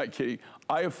 I'm not kidding.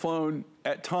 I have flown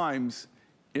at times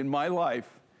in my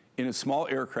life in a small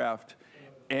aircraft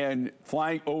and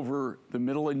flying over the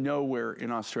middle of nowhere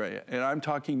in Australia. And I'm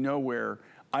talking nowhere.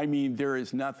 I mean, there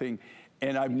is nothing.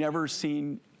 And I've never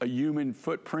seen a human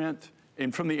footprint.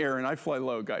 And from the air, and I fly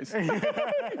low, guys.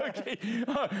 Okay.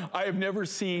 I have never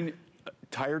seen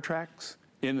tire tracks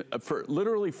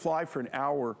literally fly for an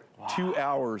hour, 2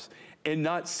 hours, and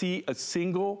not see a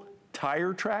single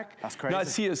tire track. That's crazy. Not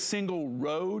see a single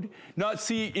road, not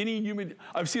see any human.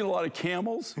 I've seen a lot of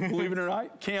camels, believe it or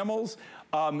not, camels,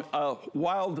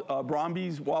 wild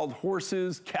brumbies, wild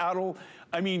horses, cattle,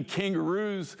 I mean,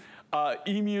 kangaroos,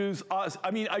 emus.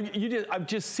 I mean, I've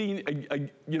just seen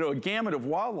a gamut of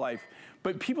wildlife,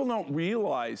 but people don't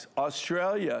realize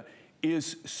Australia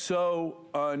is so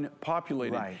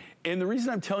unpopulated. Right. And the reason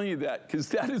I'm telling you that, because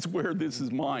that is where this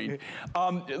is mined.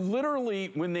 Literally,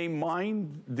 when they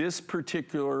mine this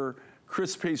particular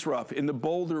chrysoprase rough, in the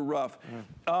boulder rough,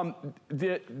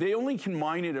 they only can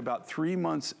mine it about 3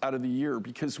 months out of the year,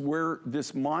 because where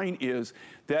this mine is,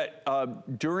 that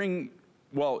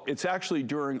well, it's actually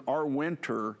during our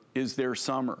winter is their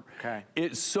summer. Okay.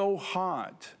 It's so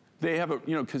hot. They have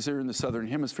because they're in the southern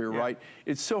hemisphere, right?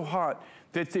 It's so hot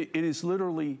that it is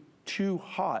literally too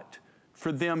hot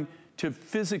for them to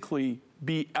physically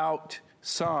be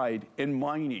outside and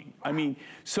mining. I mean,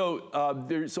 so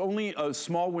there's only a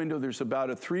small window. There's about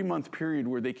a 3-month period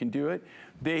where they can do it.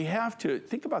 They have to,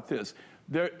 think about this,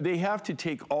 they have to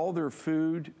take all their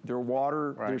food, their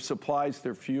water, their supplies,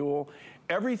 their fuel,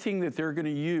 everything that they're gonna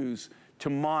use to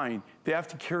mine, they have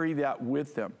to carry that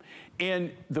with them.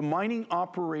 And the mining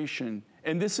operation,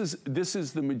 and this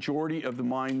is the majority of the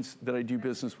mines that I do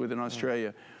business with in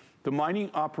Australia, the mining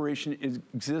operation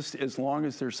exists as long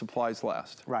as their supplies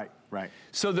last. Right, right.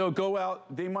 So they'll go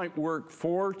out, they might work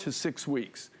 4 to 6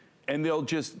 weeks, and they'll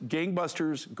just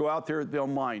gangbusters go out there, they'll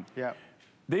mine. Yeah.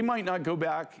 They might not go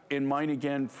back and mine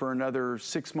again for another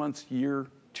 6 months, year,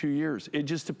 2 years. It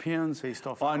just depends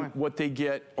on what they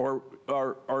get or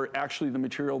actually the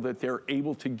material that they're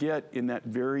able to get in that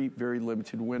very, very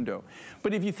limited window.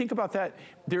 But if you think about that,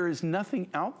 there is nothing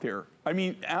out there. I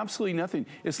mean, absolutely nothing.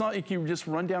 It's not like you just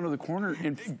run down to the corner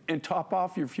and top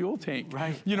off your fuel tank.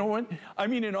 Right. You know what? I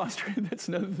mean, in Australia, that's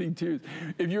another thing too.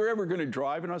 If you're ever going to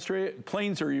drive in Australia,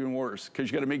 planes are even worse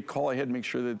because you got to call ahead and make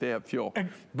sure that they have fuel.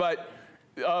 But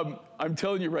I'm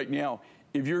telling you right now,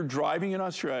 if you're driving in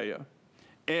Australia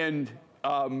and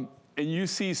you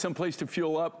see someplace to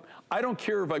fuel up, I don't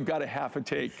care if I've got a half a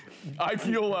tank. I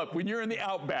fuel up when you're in the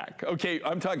outback. Okay,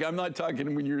 I'm not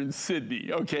talking when you're in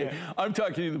Sydney. Okay, yeah. I'm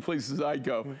talking to the places I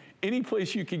go. Any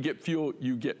place you can get fuel,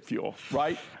 you get fuel,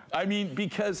 right? I mean,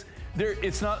 because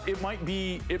it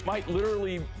might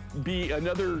literally be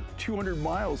another 200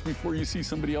 miles before you see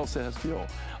somebody else that has fuel.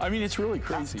 I mean, it's really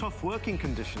crazy. That's tough working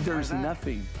conditions. There's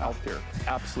nothing out there,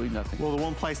 absolutely nothing. Well, the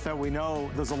one place that we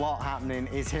know there's a lot happening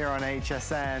is here on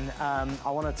HSN.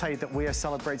 I want to tell you that we are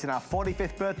celebrating our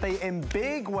 45th birthday in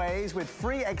big ways with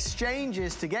free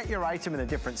exchanges. To get your item in a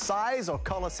different size or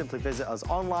color, simply visit us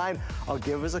online or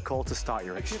give us a call to start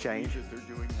your exchange. They're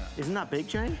doing that. Isn't that big,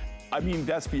 Jane? I mean,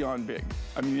 that's beyond big.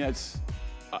 I mean,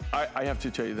 I have to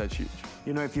tell you, that's huge.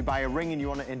 You know, if you buy a ring and you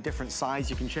want it in different size,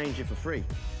 you can change it for free.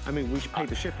 I mean, we should pay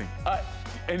the shipping.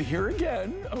 And here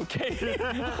again, okay.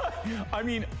 I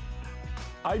mean,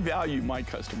 I value my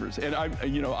customers, and I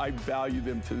value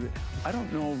them to. I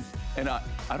don't know, and I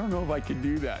don't know if I could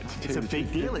do that. It's a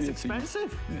big deal. It's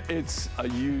expensive. It's a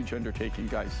huge undertaking,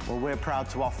 guys. Well, we're proud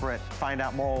to offer it. Find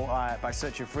out more by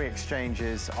searching free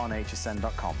exchanges on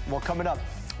hsn.com. Well, coming up,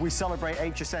 we celebrate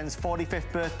HSN's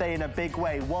 45th birthday in a big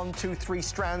way. 1, 2, 3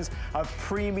 strands of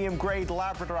premium grade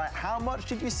labradorite. How much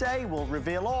did you say? We'll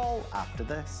reveal all after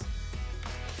this.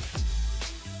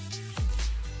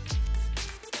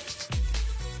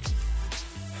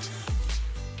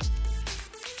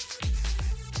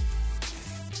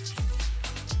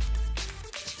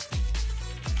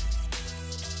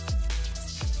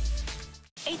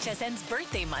 HSN's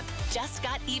birthday month just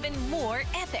got even more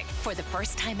epic. For the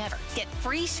first time ever, get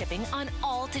free shipping on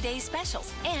all today's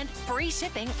specials and free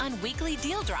shipping on weekly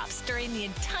deal drops during the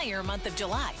entire month of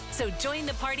July. So join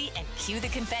the party and cue the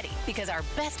confetti, because our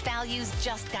best values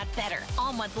just got better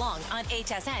all month long on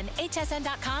HSN,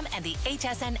 hsn.com, and the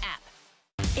HSN app.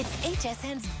 It's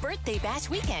HSN's Birthday Bash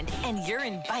weekend, and you're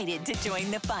invited to join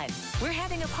the fun. We're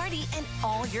having a party, and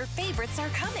all your favorites are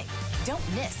coming. Don't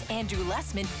miss Andrew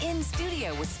Lessman in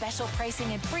studio with special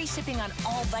pricing and free shipping on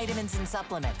all vitamins and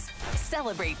supplements.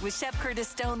 Celebrate with Chef Curtis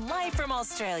Stone live from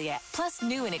Australia, plus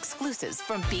new and exclusives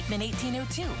from Beekman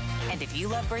 1802. And if you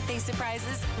love birthday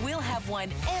surprises, we'll have one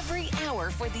every hour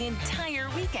for the entire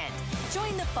weekend.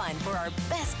 Join the fun for our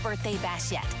best Birthday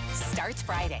Bash yet. Starts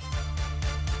Friday.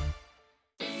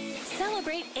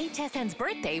 Celebrate HSN's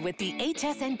birthday with the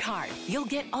HSN card. You'll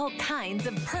get all kinds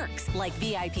of perks, like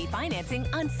VIP financing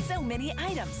on so many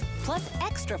items, plus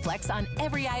extra flex on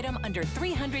every item under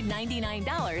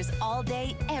 $399 all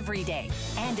day, every day,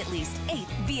 and at least 8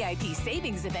 VIP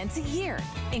savings events a year.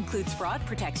 Includes fraud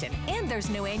protection, and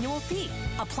there's no annual fee.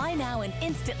 Apply now and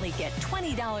instantly get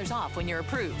 $20 off when you're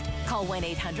approved. Call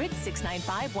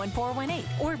 1-800-695-1418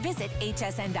 or visit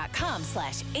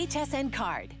hsn.com/HSN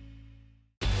card.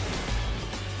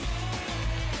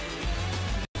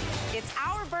 It's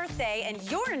our birthday, and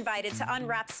you're invited to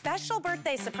unwrap special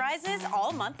birthday surprises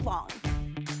all month long.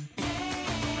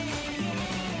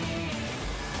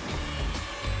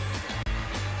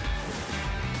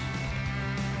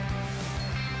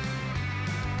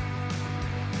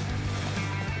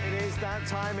 That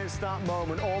time, it's that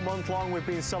moment. All month long, we've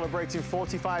been celebrating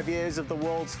 45 years of the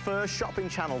world's first shopping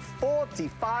channel.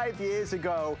 45 years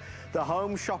ago, the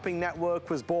Home Shopping Network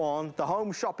was born, the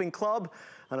Home Shopping Club,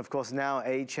 and of course now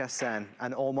HSN.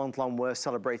 And all month long, we're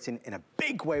celebrating in a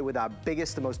big way with our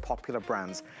biggest and most popular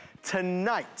brands.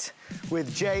 Tonight,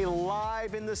 with Jay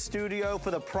live in the studio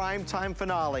for the primetime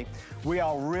finale, we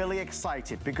are really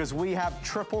excited because we have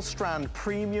triple strand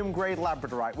premium grade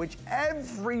Labradorite, which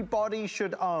everybody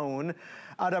should own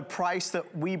at a price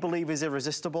that we believe is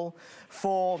irresistible.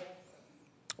 For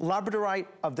Labradorite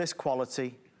of this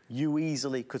quality, you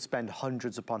easily could spend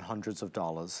hundreds upon hundreds of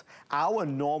dollars. Our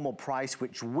normal price,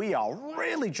 which we are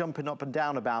really jumping up and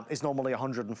down about, is normally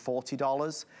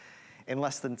 $140. In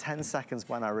less than 10 seconds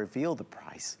when I reveal the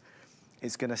price,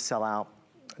 it's gonna sell out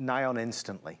nigh on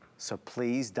instantly. So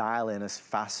please dial in as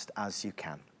fast as you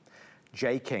can.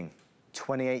 Jay King,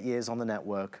 28 years on the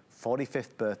network,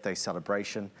 45th birthday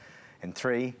celebration. In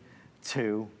 3,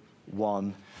 2,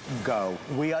 1, go.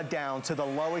 We are down to the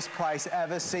lowest price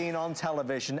ever seen on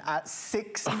television at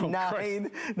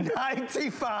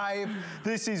 $69.95.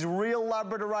 This is real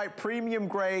Labradorite, premium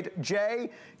grade. Jay,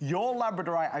 your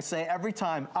Labradorite, I say every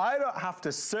time, I don't have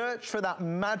to search for that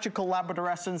magical Labrador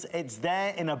essence. It's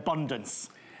there in abundance.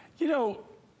 You know,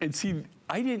 and see,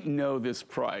 I didn't know this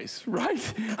price,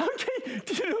 right? Okay,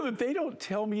 do you know that they don't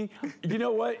tell me? You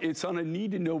know what? It's on a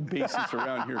need-to-know basis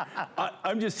around here.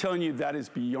 I'm just telling you that is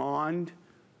beyond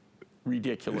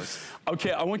ridiculous.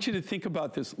 Okay, I want you to think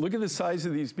about this. Look at the size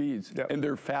of these beads, and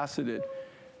they're faceted.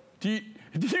 Do you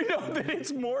know that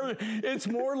it's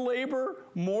more labor,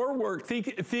 more work?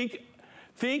 Okay, think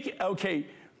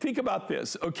about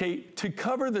this, okay? To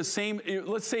cover the same,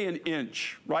 let's say an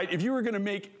inch, right? If you were gonna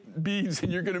make beads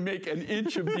and you're gonna make an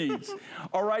inch of beads,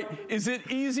 all right? Is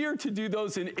it easier to do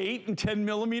those in 8 and 10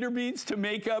 millimeter beads to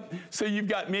make up, so you've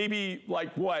got maybe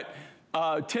like what?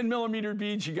 10 millimeter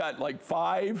beads, you got like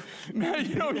 5.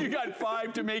 You know, you got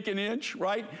 5 to make an inch,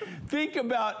 right? Think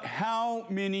about how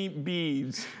many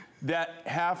beads that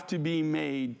have to be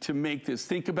made to make this.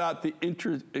 Think about the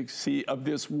intricacy of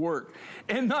this work.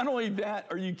 And not only that,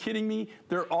 are you kidding me?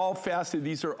 They're all faceted.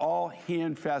 These are all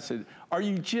hand faceted. Are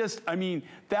you just, I mean,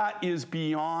 that is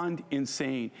beyond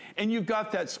insane. And you've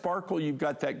got that sparkle, you've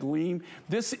got that gleam.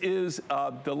 This is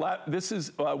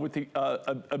with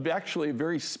actually a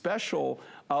very special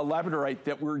Labradorite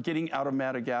that we're getting out of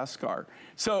Madagascar.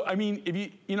 So, I mean, if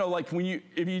you know, like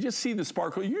if you just see the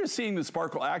sparkle, you're just seeing the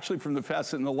sparkle actually from the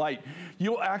facet and the light.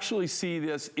 You'll actually see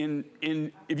this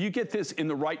if you get this in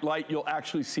the right light, you'll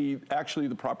actually see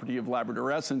the property of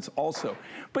Labrador essence also.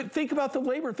 But think about the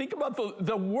labor, think about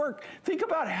the work, think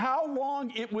about how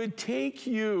long it would take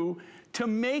you to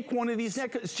make one of these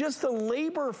necklaces. Just the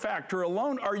labor factor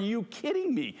alone, are you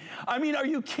kidding me? I mean, are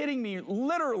you kidding me?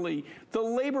 Literally, the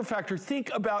labor factor. Think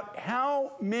about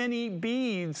how many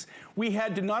beads we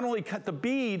had to not only cut the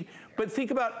bead, but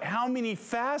think about how many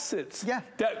facets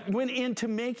that went into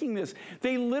making this.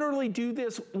 They literally do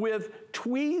this with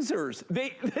tweezers.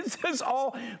 This is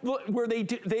all where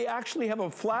they actually have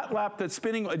a flat lap that's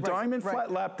spinning, a diamond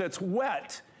flat lap that's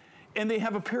wet. and they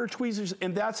have a pair of tweezers,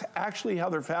 and that's actually how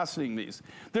they're fastening these.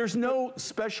 There's no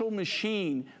special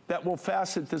machine that will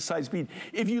fasten this size bead.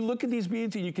 If you look at these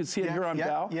beads, and you can see it here on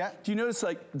Val, do you notice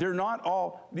like they're not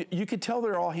all, you could tell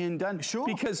they're all hand done. Sure.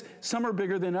 Because some are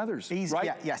bigger than others, right?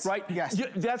 Yeah, yes. Right? Yes.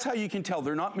 That's how you can tell.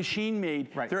 They're not machine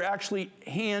made. Right. They're actually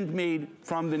handmade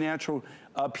from the natural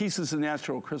pieces of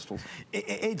natural crystals.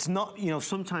 It's not, you know,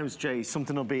 sometimes, Jay,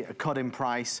 something will be a cut in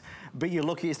price, but you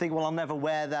look at it, you think, well, I'll never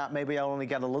wear that. Maybe I'll only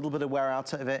get a little bit of wear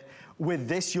out of it. With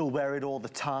this, you'll wear it all the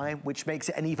time, which makes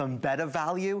it an even better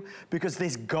value because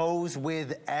this goes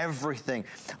with everything.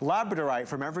 Labradorite,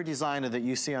 from every designer that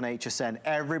you see on HSN,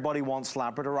 everybody wants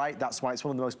Labradorite. That's why it's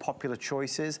one of the most popular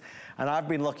choices. And I've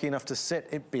been lucky enough to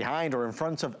sit behind or in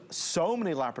front of so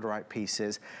many Labradorite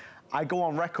pieces. I go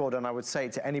on record and I would say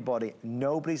to anybody,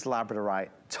 nobody's Labradorite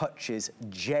touches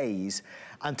Jay's.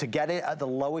 And to get it at the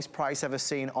lowest price ever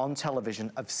seen on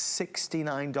television of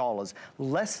 $69,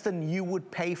 less than you would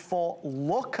pay for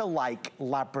look-alike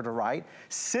Labradorite,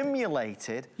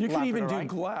 simulated You can even do Labradorite.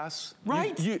 glass.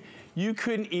 Right. You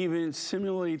couldn't even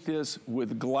simulate this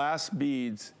with glass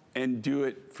beads and do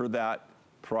it for that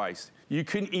price. You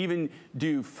couldn't even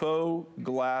do faux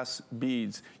glass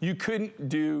beads. You couldn't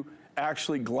do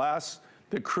actually glass,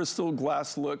 the crystal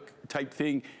glass look type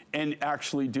thing, and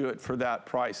actually do it for that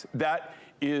price. That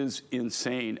is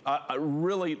insane.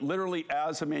 Really, literally,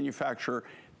 as a manufacturer,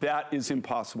 that is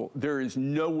impossible. There is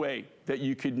no way that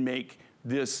you could make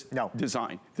this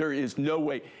design. There is no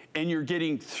way. And you're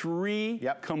getting three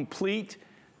complete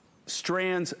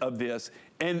strands of this,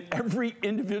 and every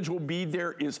individual bead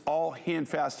there is all hand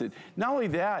faceted. Not only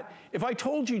that, if I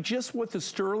told you just what the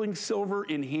sterling silver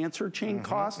enhancer chain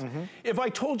costs, if I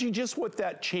told you just what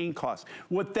that chain costs,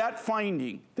 what that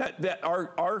finding, that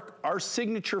our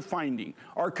signature finding,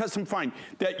 our custom find,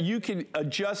 that you can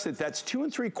adjust it, that's 2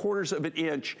 3/4 of an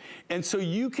inch, and so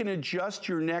you can adjust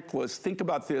your necklace, think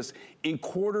about this, in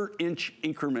 1/4 inch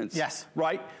increments. Yes.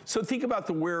 Right? So think about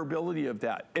the wearability of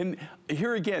that. And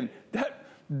here again,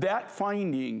 that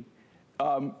finding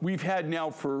we've had now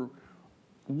for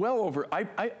well over,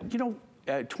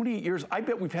 28 years. I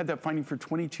bet we've had that finding for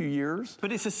 22 years.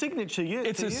 But it's a signature.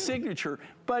 It's a signature,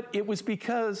 but it was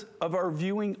because of our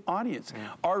viewing audience.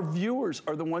 Our viewers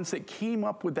are the ones that came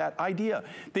up with that idea.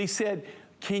 They said,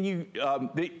 can you,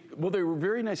 they were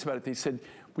very nice about it. They said,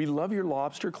 we love your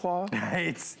lobster claw,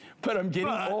 but I'm getting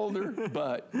older,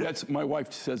 but that's, my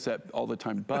wife says that all the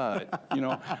time, but, you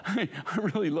know, I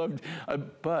really loved,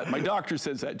 but, my doctor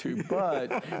says that too,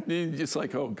 but, just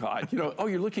like, oh God, you know, oh,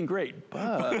 you're looking great,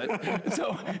 but,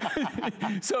 so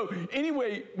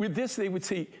anyway, with this, they would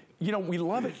say, you know, we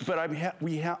love it, but I'm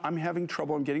having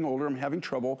trouble, I'm getting older, I'm having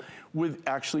trouble with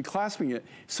actually clasping it.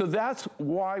 So that's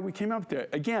why we came up there.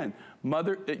 Again,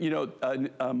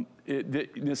 the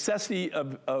necessity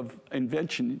of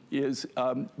invention is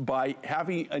by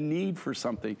having a need for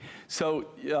something, so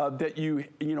that you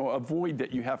avoid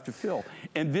that you have to fill.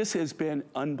 And this has been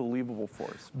unbelievable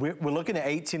for us. We're looking at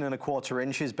 18 1/4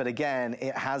 inches, but again,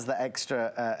 it has the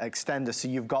extra extender, so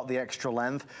you've got the extra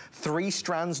length. 3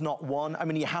 strands, not 1. I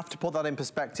mean, you have to put that in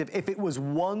perspective. If it was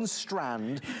 1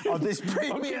 strand of this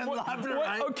premium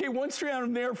Labradorite. Okay, 1 strand,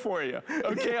 I'm there for you.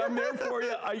 Okay, I'm there for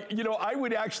you. I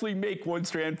would actually make 1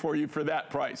 strand for you for that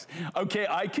price. Okay,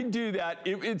 I can do that.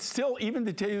 It's still, even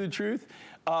to tell you the truth,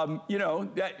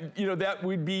 that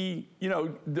would be,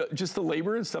 just the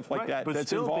labor and stuff like that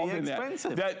that's involved in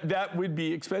that. That would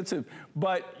be expensive.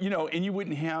 But, and you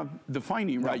wouldn't have the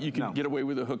finding, right? You could get away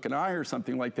with a hook and eye or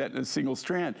something like that in a single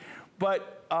strand.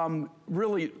 But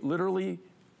really, literally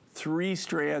 3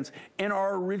 strands, and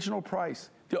our original price.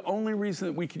 The only reason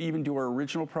that we could even do our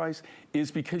original price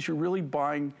is because you're really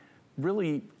buying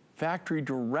factory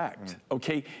direct,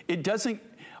 okay? It doesn't,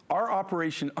 our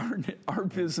operation, our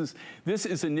business, this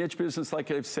is a niche business, like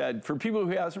I've said. For people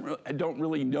who don't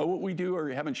really know what we do or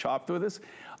haven't shopped with us,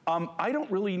 I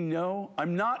don't really know,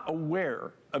 I'm not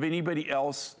aware of anybody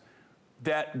else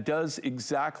that does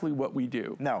exactly what we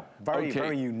do. No,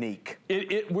 very unique.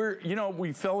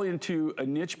 We fell into a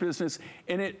niche business,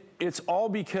 and it's all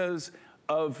because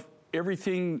of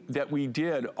everything that we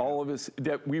did, all of us,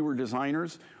 that we were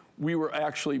designers. We were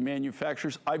actually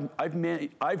manufacturers. I've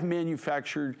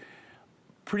manufactured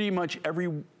pretty much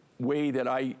every way that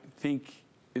I think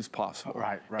is possible.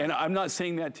 Right. And I'm not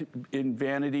saying that in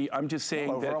vanity. I'm just saying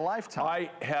that over a lifetime.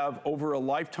 I have, over a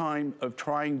lifetime of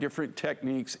trying different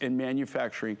techniques in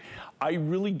manufacturing, I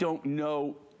really don't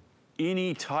know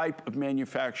any type of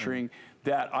manufacturing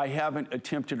that I haven't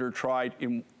attempted or tried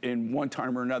in one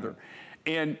time or another.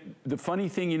 And the funny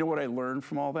thing, you know what I learned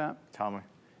from all that? Tell me.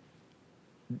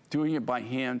 Doing it by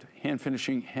hand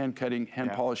finishing, hand cutting,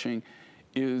 hand polishing,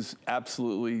 is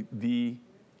absolutely the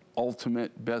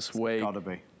ultimate best way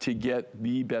to get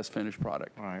the best finished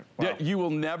product. All right. Wow. You will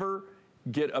never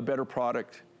get a better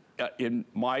product, in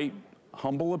my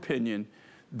humble opinion,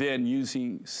 than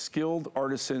using skilled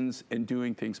artisans and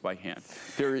doing things by hand.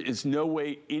 There is no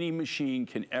way any machine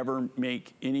can ever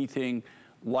make anything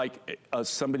like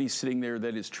somebody sitting there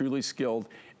that is truly skilled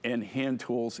and hand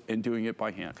tools and doing it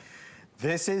by hand.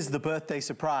 This is the birthday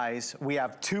surprise. We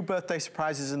have 2 birthday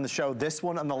surprises in the show, this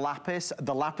one and the lapis.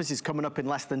 The lapis is coming up in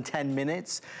less than 10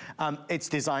 minutes. It's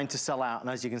designed to sell out,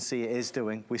 and as you can see, it is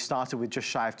doing. We started with just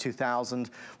shy of 2,000.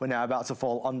 We're now about to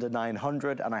fall under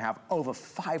 900, and I have over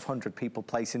 500 people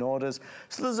placing orders.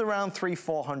 So there's around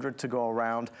 300-400 to go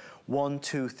around. 1,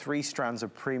 2, 3 strands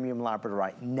of premium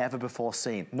labradorite, never before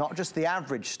seen. Not just the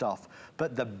average stuff,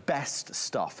 but the best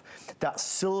stuff. That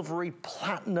silvery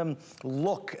platinum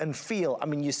look and feel. I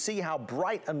mean, you see how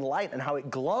bright and light and how it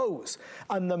glows.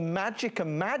 And the magic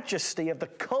and majesty of the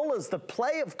colors, the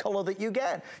play of color that you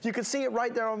get. You can see it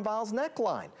right there on Val's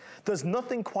neckline. There's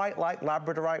nothing quite like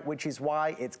labradorite, which is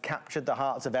why it's captured the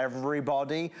hearts of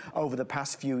everybody over the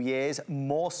past few years,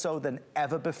 more so than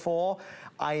ever before.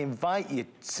 I invite you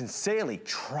sincerely,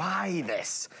 try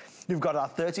this. You've got our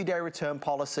 30-day return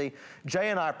policy.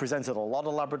 Jay and I presented a lot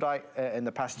of labradorite in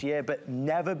the past year, but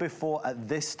never before at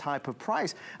this type of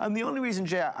price. And the only reason,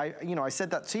 Jay, I said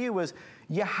that to you was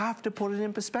you have to put it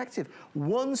in perspective.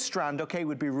 1 strand, okay,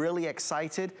 would be really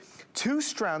excited. 2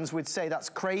 strands would say that's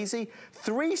crazy.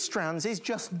 3 strands is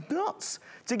just nuts.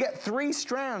 To get 3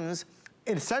 strands,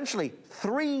 essentially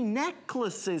 3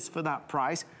 necklaces for that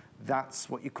price, that's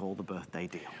what you call the birthday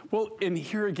deal. Well, and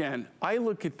here again, I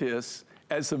look at this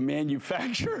as a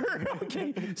manufacturer,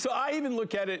 okay? So I even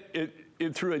look at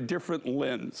it through a different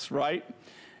lens, right?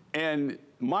 And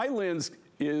my lens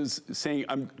is saying,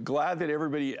 I'm glad that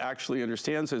everybody actually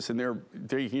understands this and they're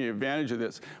taking advantage of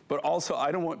this, but also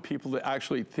I don't want people to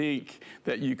actually think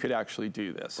that you could actually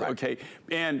do this, right. Okay?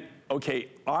 And, okay,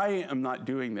 I am not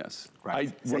doing this.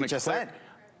 Right.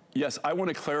 Yes, I want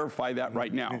to clarify that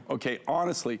right now. Okay,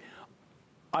 honestly,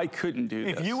 I couldn't do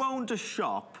this. If you owned a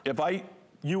shop,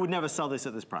 you would never sell this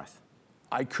at this price.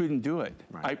 I couldn't do it.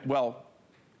 Right. Well,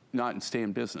 not and stay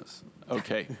in business.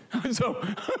 Okay. So,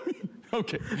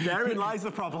 okay. Therein lies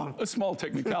the problem. A small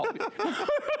technicality.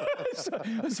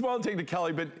 A small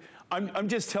technicality, but I'm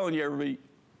just telling you, everybody,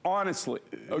 honestly,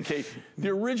 okay, the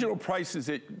original prices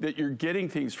that you're getting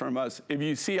things from us, if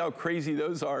you see how crazy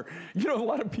those are, you know, a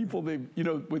lot of people,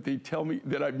 what they tell me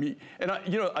that I meet, and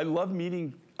I love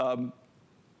meeting,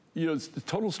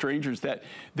 total strangers that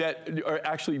are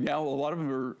actually now, a lot of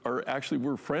them are actually,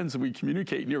 we're friends and we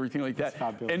communicate and everything like that. That's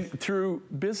fabulous. And through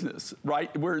business,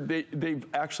 right, where they've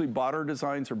actually bought our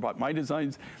designs or bought my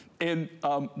designs. And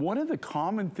one of the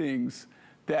common things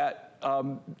that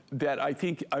I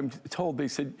think I'm told, they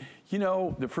said,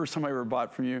 the first time I ever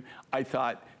bought from you, I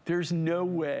thought, there's no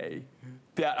way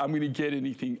that I'm going to get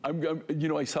anything. I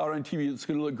saw it on TV, it's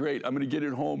going to look great. I'm going to get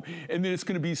it home, and then it's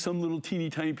going to be some little teeny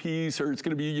tiny piece, or it's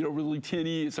going to be, really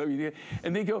tinny.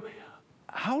 And they go,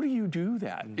 how do you do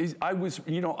that? I was,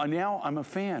 now I'm a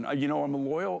fan. I'm a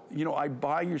loyal, I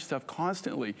buy your stuff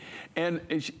constantly.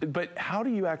 But how do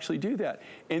you actually do that?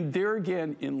 And there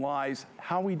again in lies,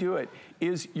 how we do it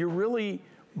is you're really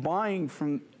buying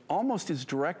from almost as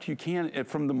direct you can,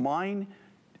 from the mine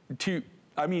to,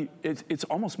 it's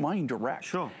almost mine direct.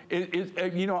 Sure.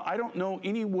 I don't know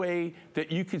any way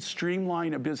that you could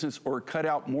streamline a business or cut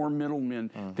out more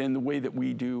middlemen than the way that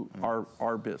we do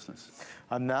our business.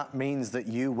 And that means that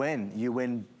you win. You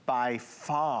win by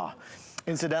far.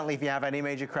 Incidentally, if you have any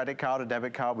major credit card or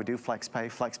debit card, we do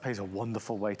FlexPay. FlexPay is a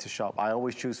wonderful way to shop. I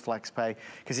always choose FlexPay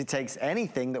because it takes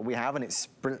anything that we have and it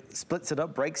splits it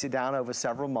up, breaks it down over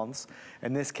several months.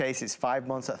 In this case, it's 5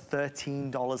 months at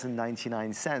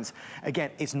 $13.99.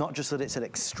 Again, it's not just that it's an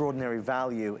extraordinary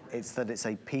value, it's that it's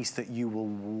a piece that you will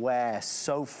wear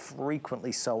so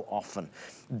frequently, so often.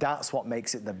 That's what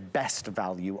makes it the best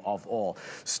value of all.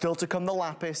 Still to come, the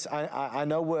lapis. I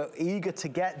know we're eager to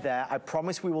get there. I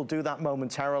promise we will do that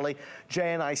momentarily.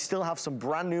 Jay and I still have some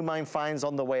brand new mine finds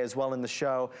on the way as well in the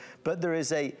show, but there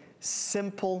is a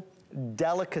simple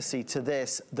delicacy to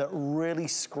this that really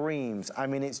screams.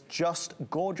 It's just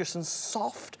gorgeous and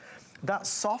soft. That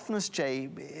softness, Jay,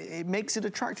 it makes it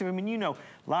attractive.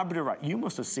 Labradorite, you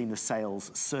must have seen the sales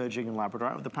surging in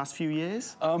labradorite over the past few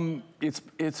years.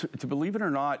 It's to believe it or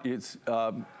not, it's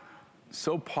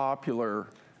so popular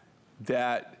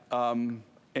that, and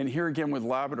here again with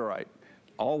labradorite,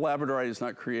 all labradorite is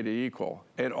not created equal.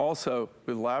 And also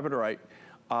with labradorite,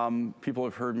 people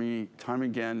have heard me time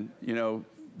and again,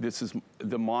 this is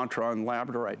the mantra on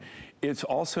labradorite. It's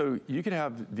also, you could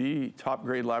have the top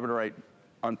grade labradorite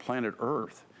on planet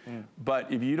Earth. But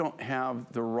if you don't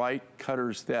have the right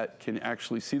cutters that can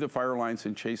actually see the fire lines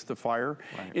and chase the fire,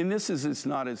 and this is, it's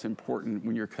not as important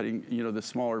when you're cutting, you know, the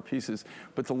smaller pieces,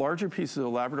 but the larger pieces of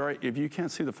labradorite, if you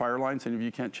can't see the fire lines and if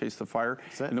you can't chase the fire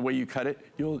and the way you cut it,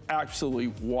 you'll absolutely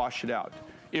wash it out.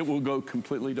 It will go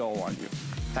completely dull on you.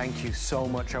 Thank you so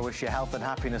much. I wish you health and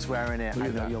happiness wearing it. I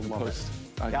know you'll love it.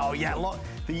 Oh yeah, look,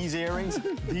 these earrings,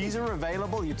 these are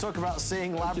available. You talk about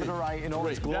seeing labradorite in all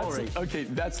its glory.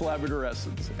 That's Labrador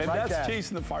essence. And right that's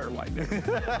chasing the fire line.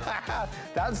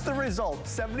 That's the result,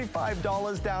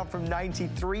 $75 down from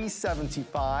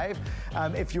 $93.75.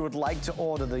 If you would like to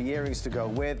order the earrings to go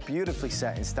with, beautifully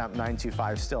set in stamp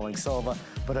 925 sterling silver,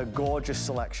 but a gorgeous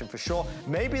selection for sure.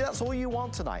 Maybe that's all you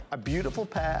want tonight, a beautiful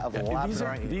pair of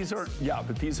labradorite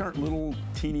these aren't little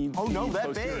teeny no, they're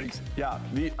post big. Earrings. Yeah,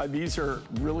 these are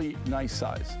really nice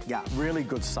size. Yeah, really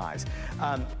good size.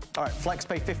 All right, Flex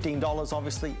Pay $15,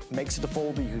 obviously, makes it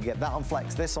affordable. You can get that on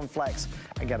Flex, this on Flex,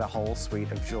 and get a whole suite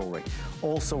of jewelry.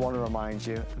 Also want to remind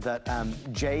you that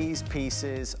Jay's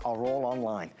pieces are all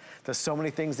online. There's so many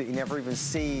things that you never even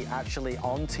see actually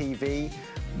on TV.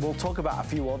 We'll talk about a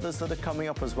few others that are coming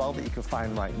up as well that you can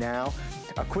find right now.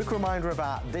 A quick reminder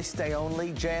about this day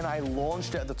only. Jay and I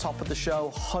launched it at the top of the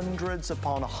show. Hundreds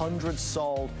upon hundreds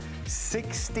sold.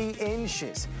 60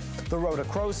 inches. The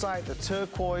rhodochrosite, the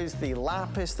turquoise, the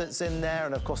lapis that's in there,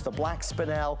 and of course the black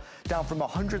spinel, down from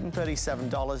 $137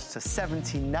 to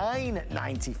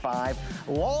 $79.95.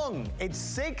 Long, it's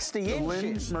 60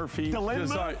 inches.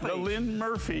 The Lynn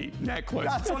Murphy necklace.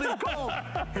 That's what it's called.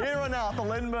 Here and out, the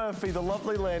Lynn Murphy, the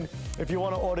lovely Lynn. If you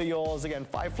want to order yours, again,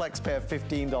 5 flex pair,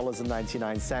 $15.99.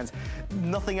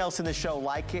 Nothing else in the show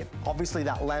like it. Obviously,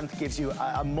 that length gives you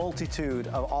a multitude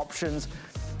of options.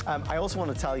 I also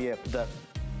want to tell you that,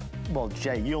 well,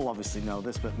 Jay, you'll obviously know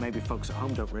this, but maybe folks at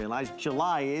home don't realize,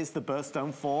 July is the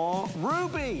birthstone for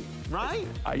Ruby, right?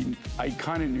 I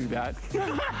kind of knew that.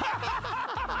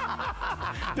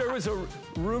 There was a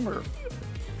rumor.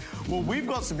 Well, we've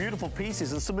got some beautiful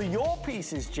pieces, and some of your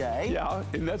pieces, Jay. Yeah,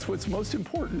 and that's what's most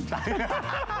important.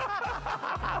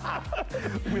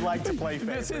 We like to play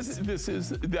favorites.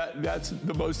 That's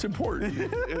the most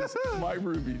important, is my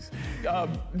rubies.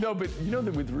 No, but you know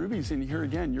that with rubies in here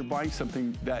again, you're buying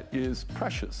something that is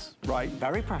precious, right?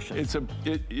 Very precious.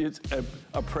 It's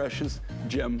a precious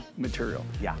gem material.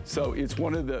 Yeah. So it's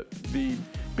one of the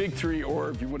big three,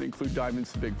 or if you want to include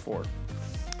diamonds, the big four.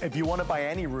 If you want to buy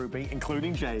any ruby,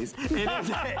 including Jay's, it is on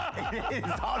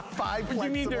 5 flexible.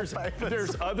 You mean there's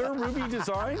other ruby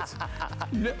designs?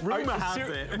 Rumor has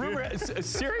it.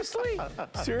 Seriously?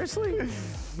 Seriously?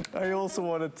 I also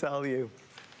want to tell you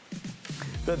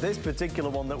that this particular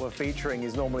one that we're featuring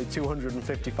is normally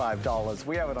 $255.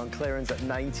 We have it on clearance at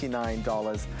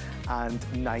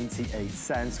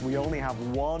 $99.98. We only have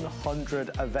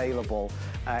 100 available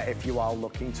if you are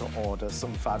looking to order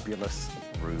some fabulous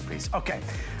rubies. Okay,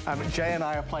 Jay and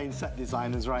I are playing set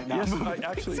designers right now. Yes,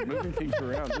 actually moving things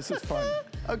around. This is fun.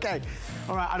 Okay,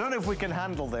 all right, I don't know if we can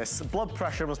handle this. Blood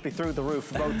pressure must be through the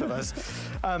roof, both of us.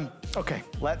 Okay,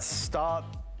 let's start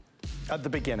at the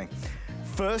beginning.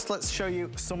 First, let's show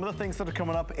you some of the things that are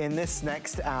coming up in this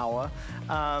next hour.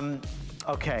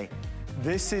 Okay,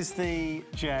 this is the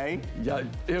Jay. Yeah,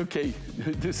 okay,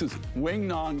 this is Wing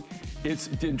Nong. It's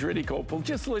dendritic opal.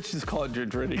 Let's just call it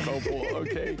dendritic opal,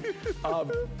 okay?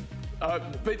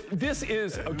 But this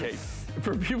is, okay,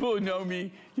 for people who know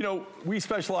me, you know, we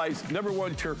specialize,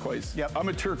 #1, turquoise. Yep. I'm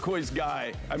a turquoise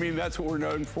guy. I mean, that's what we're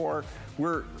known for.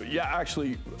 We're,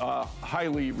 actually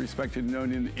highly respected and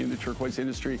known in the turquoise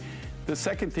industry. The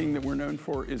second thing that we're known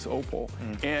for is opal.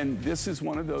 And this is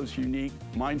one of those unique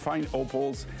mine-find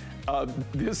opals.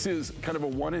 This is kind of a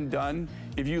one and done.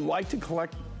 If you like to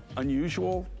collect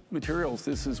unusual materials,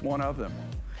 this is one of them.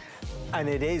 And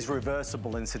it is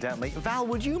reversible, incidentally. Val,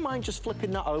 would you mind just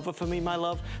flipping that over for me, my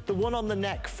love? The one on the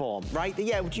neck form, right?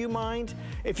 Yeah, would you mind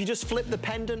if you just flip the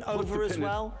pendant over as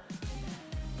well?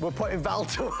 We're putting Val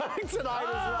to work tonight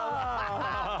as well.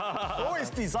 Oh, it's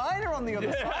designer on the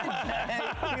other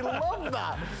side. We love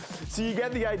that. So you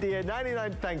get the idea.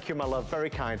 99, thank you, my love, very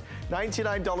kind.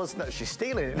 $99, no, she's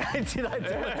stealing it.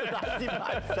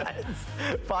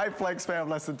 $99.95. 5 flex pay of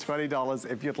less than $20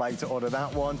 if you'd like to order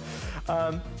that one.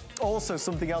 Also,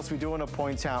 something else we do want to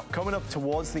point out, coming up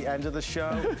towards the end of the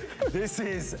show, this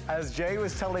is, as Jay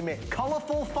was telling me,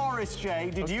 Colorful Forest,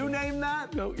 Jay. Did you name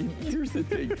that? No, here's the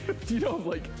thing. Do you know,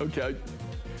 like, okay,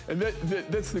 And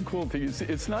that's the cool thing.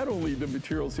 It's not only the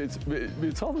materials,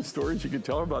 it's all the stories you can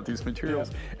tell about these materials.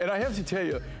 Yeah. And I have to tell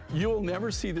you, you'll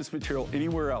never see this material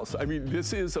anywhere else. I mean,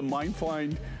 this is a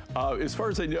mind-find. As far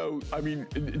as I know, I mean,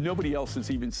 nobody else has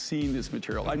even seen this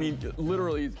material. I mean,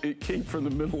 literally, it came from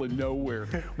the middle of nowhere.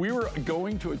 We were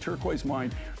going to a turquoise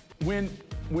mine.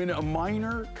 When a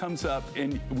miner comes up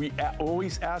and we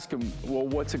always ask them, well,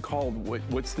 what's it called?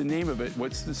 What's the name of it?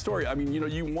 What's the story? I mean, you know,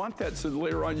 you want that so that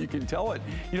later on you can tell it.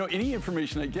 You know, any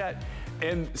information I get.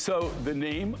 And so the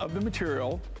name of the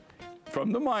material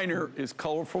from the miner is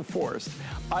Colorful Forest.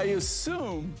 I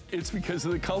assume it's because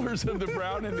of the colors of the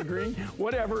brown and the green,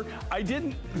 whatever. I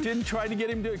didn't try to get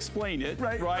him to explain it,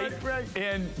 right?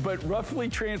 But roughly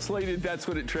translated, that's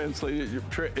what it translated.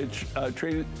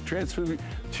 It translated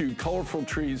to colorful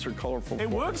trees or colorful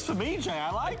forest. It works for me, Jay,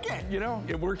 I like it. You know,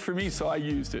 it worked for me, so I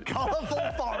used it. Colorful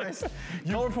forest.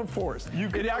 Colorful forest.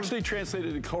 It actually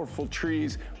translated to colorful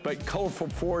trees, but colorful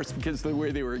forest because of the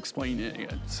way they were explaining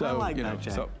it. So, I like that,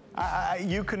 Jay.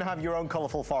 You can have your own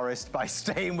colourful forest by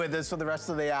staying with us for the rest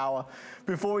of the hour.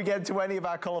 Before we get to any of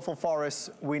our colourful forests,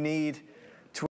 we need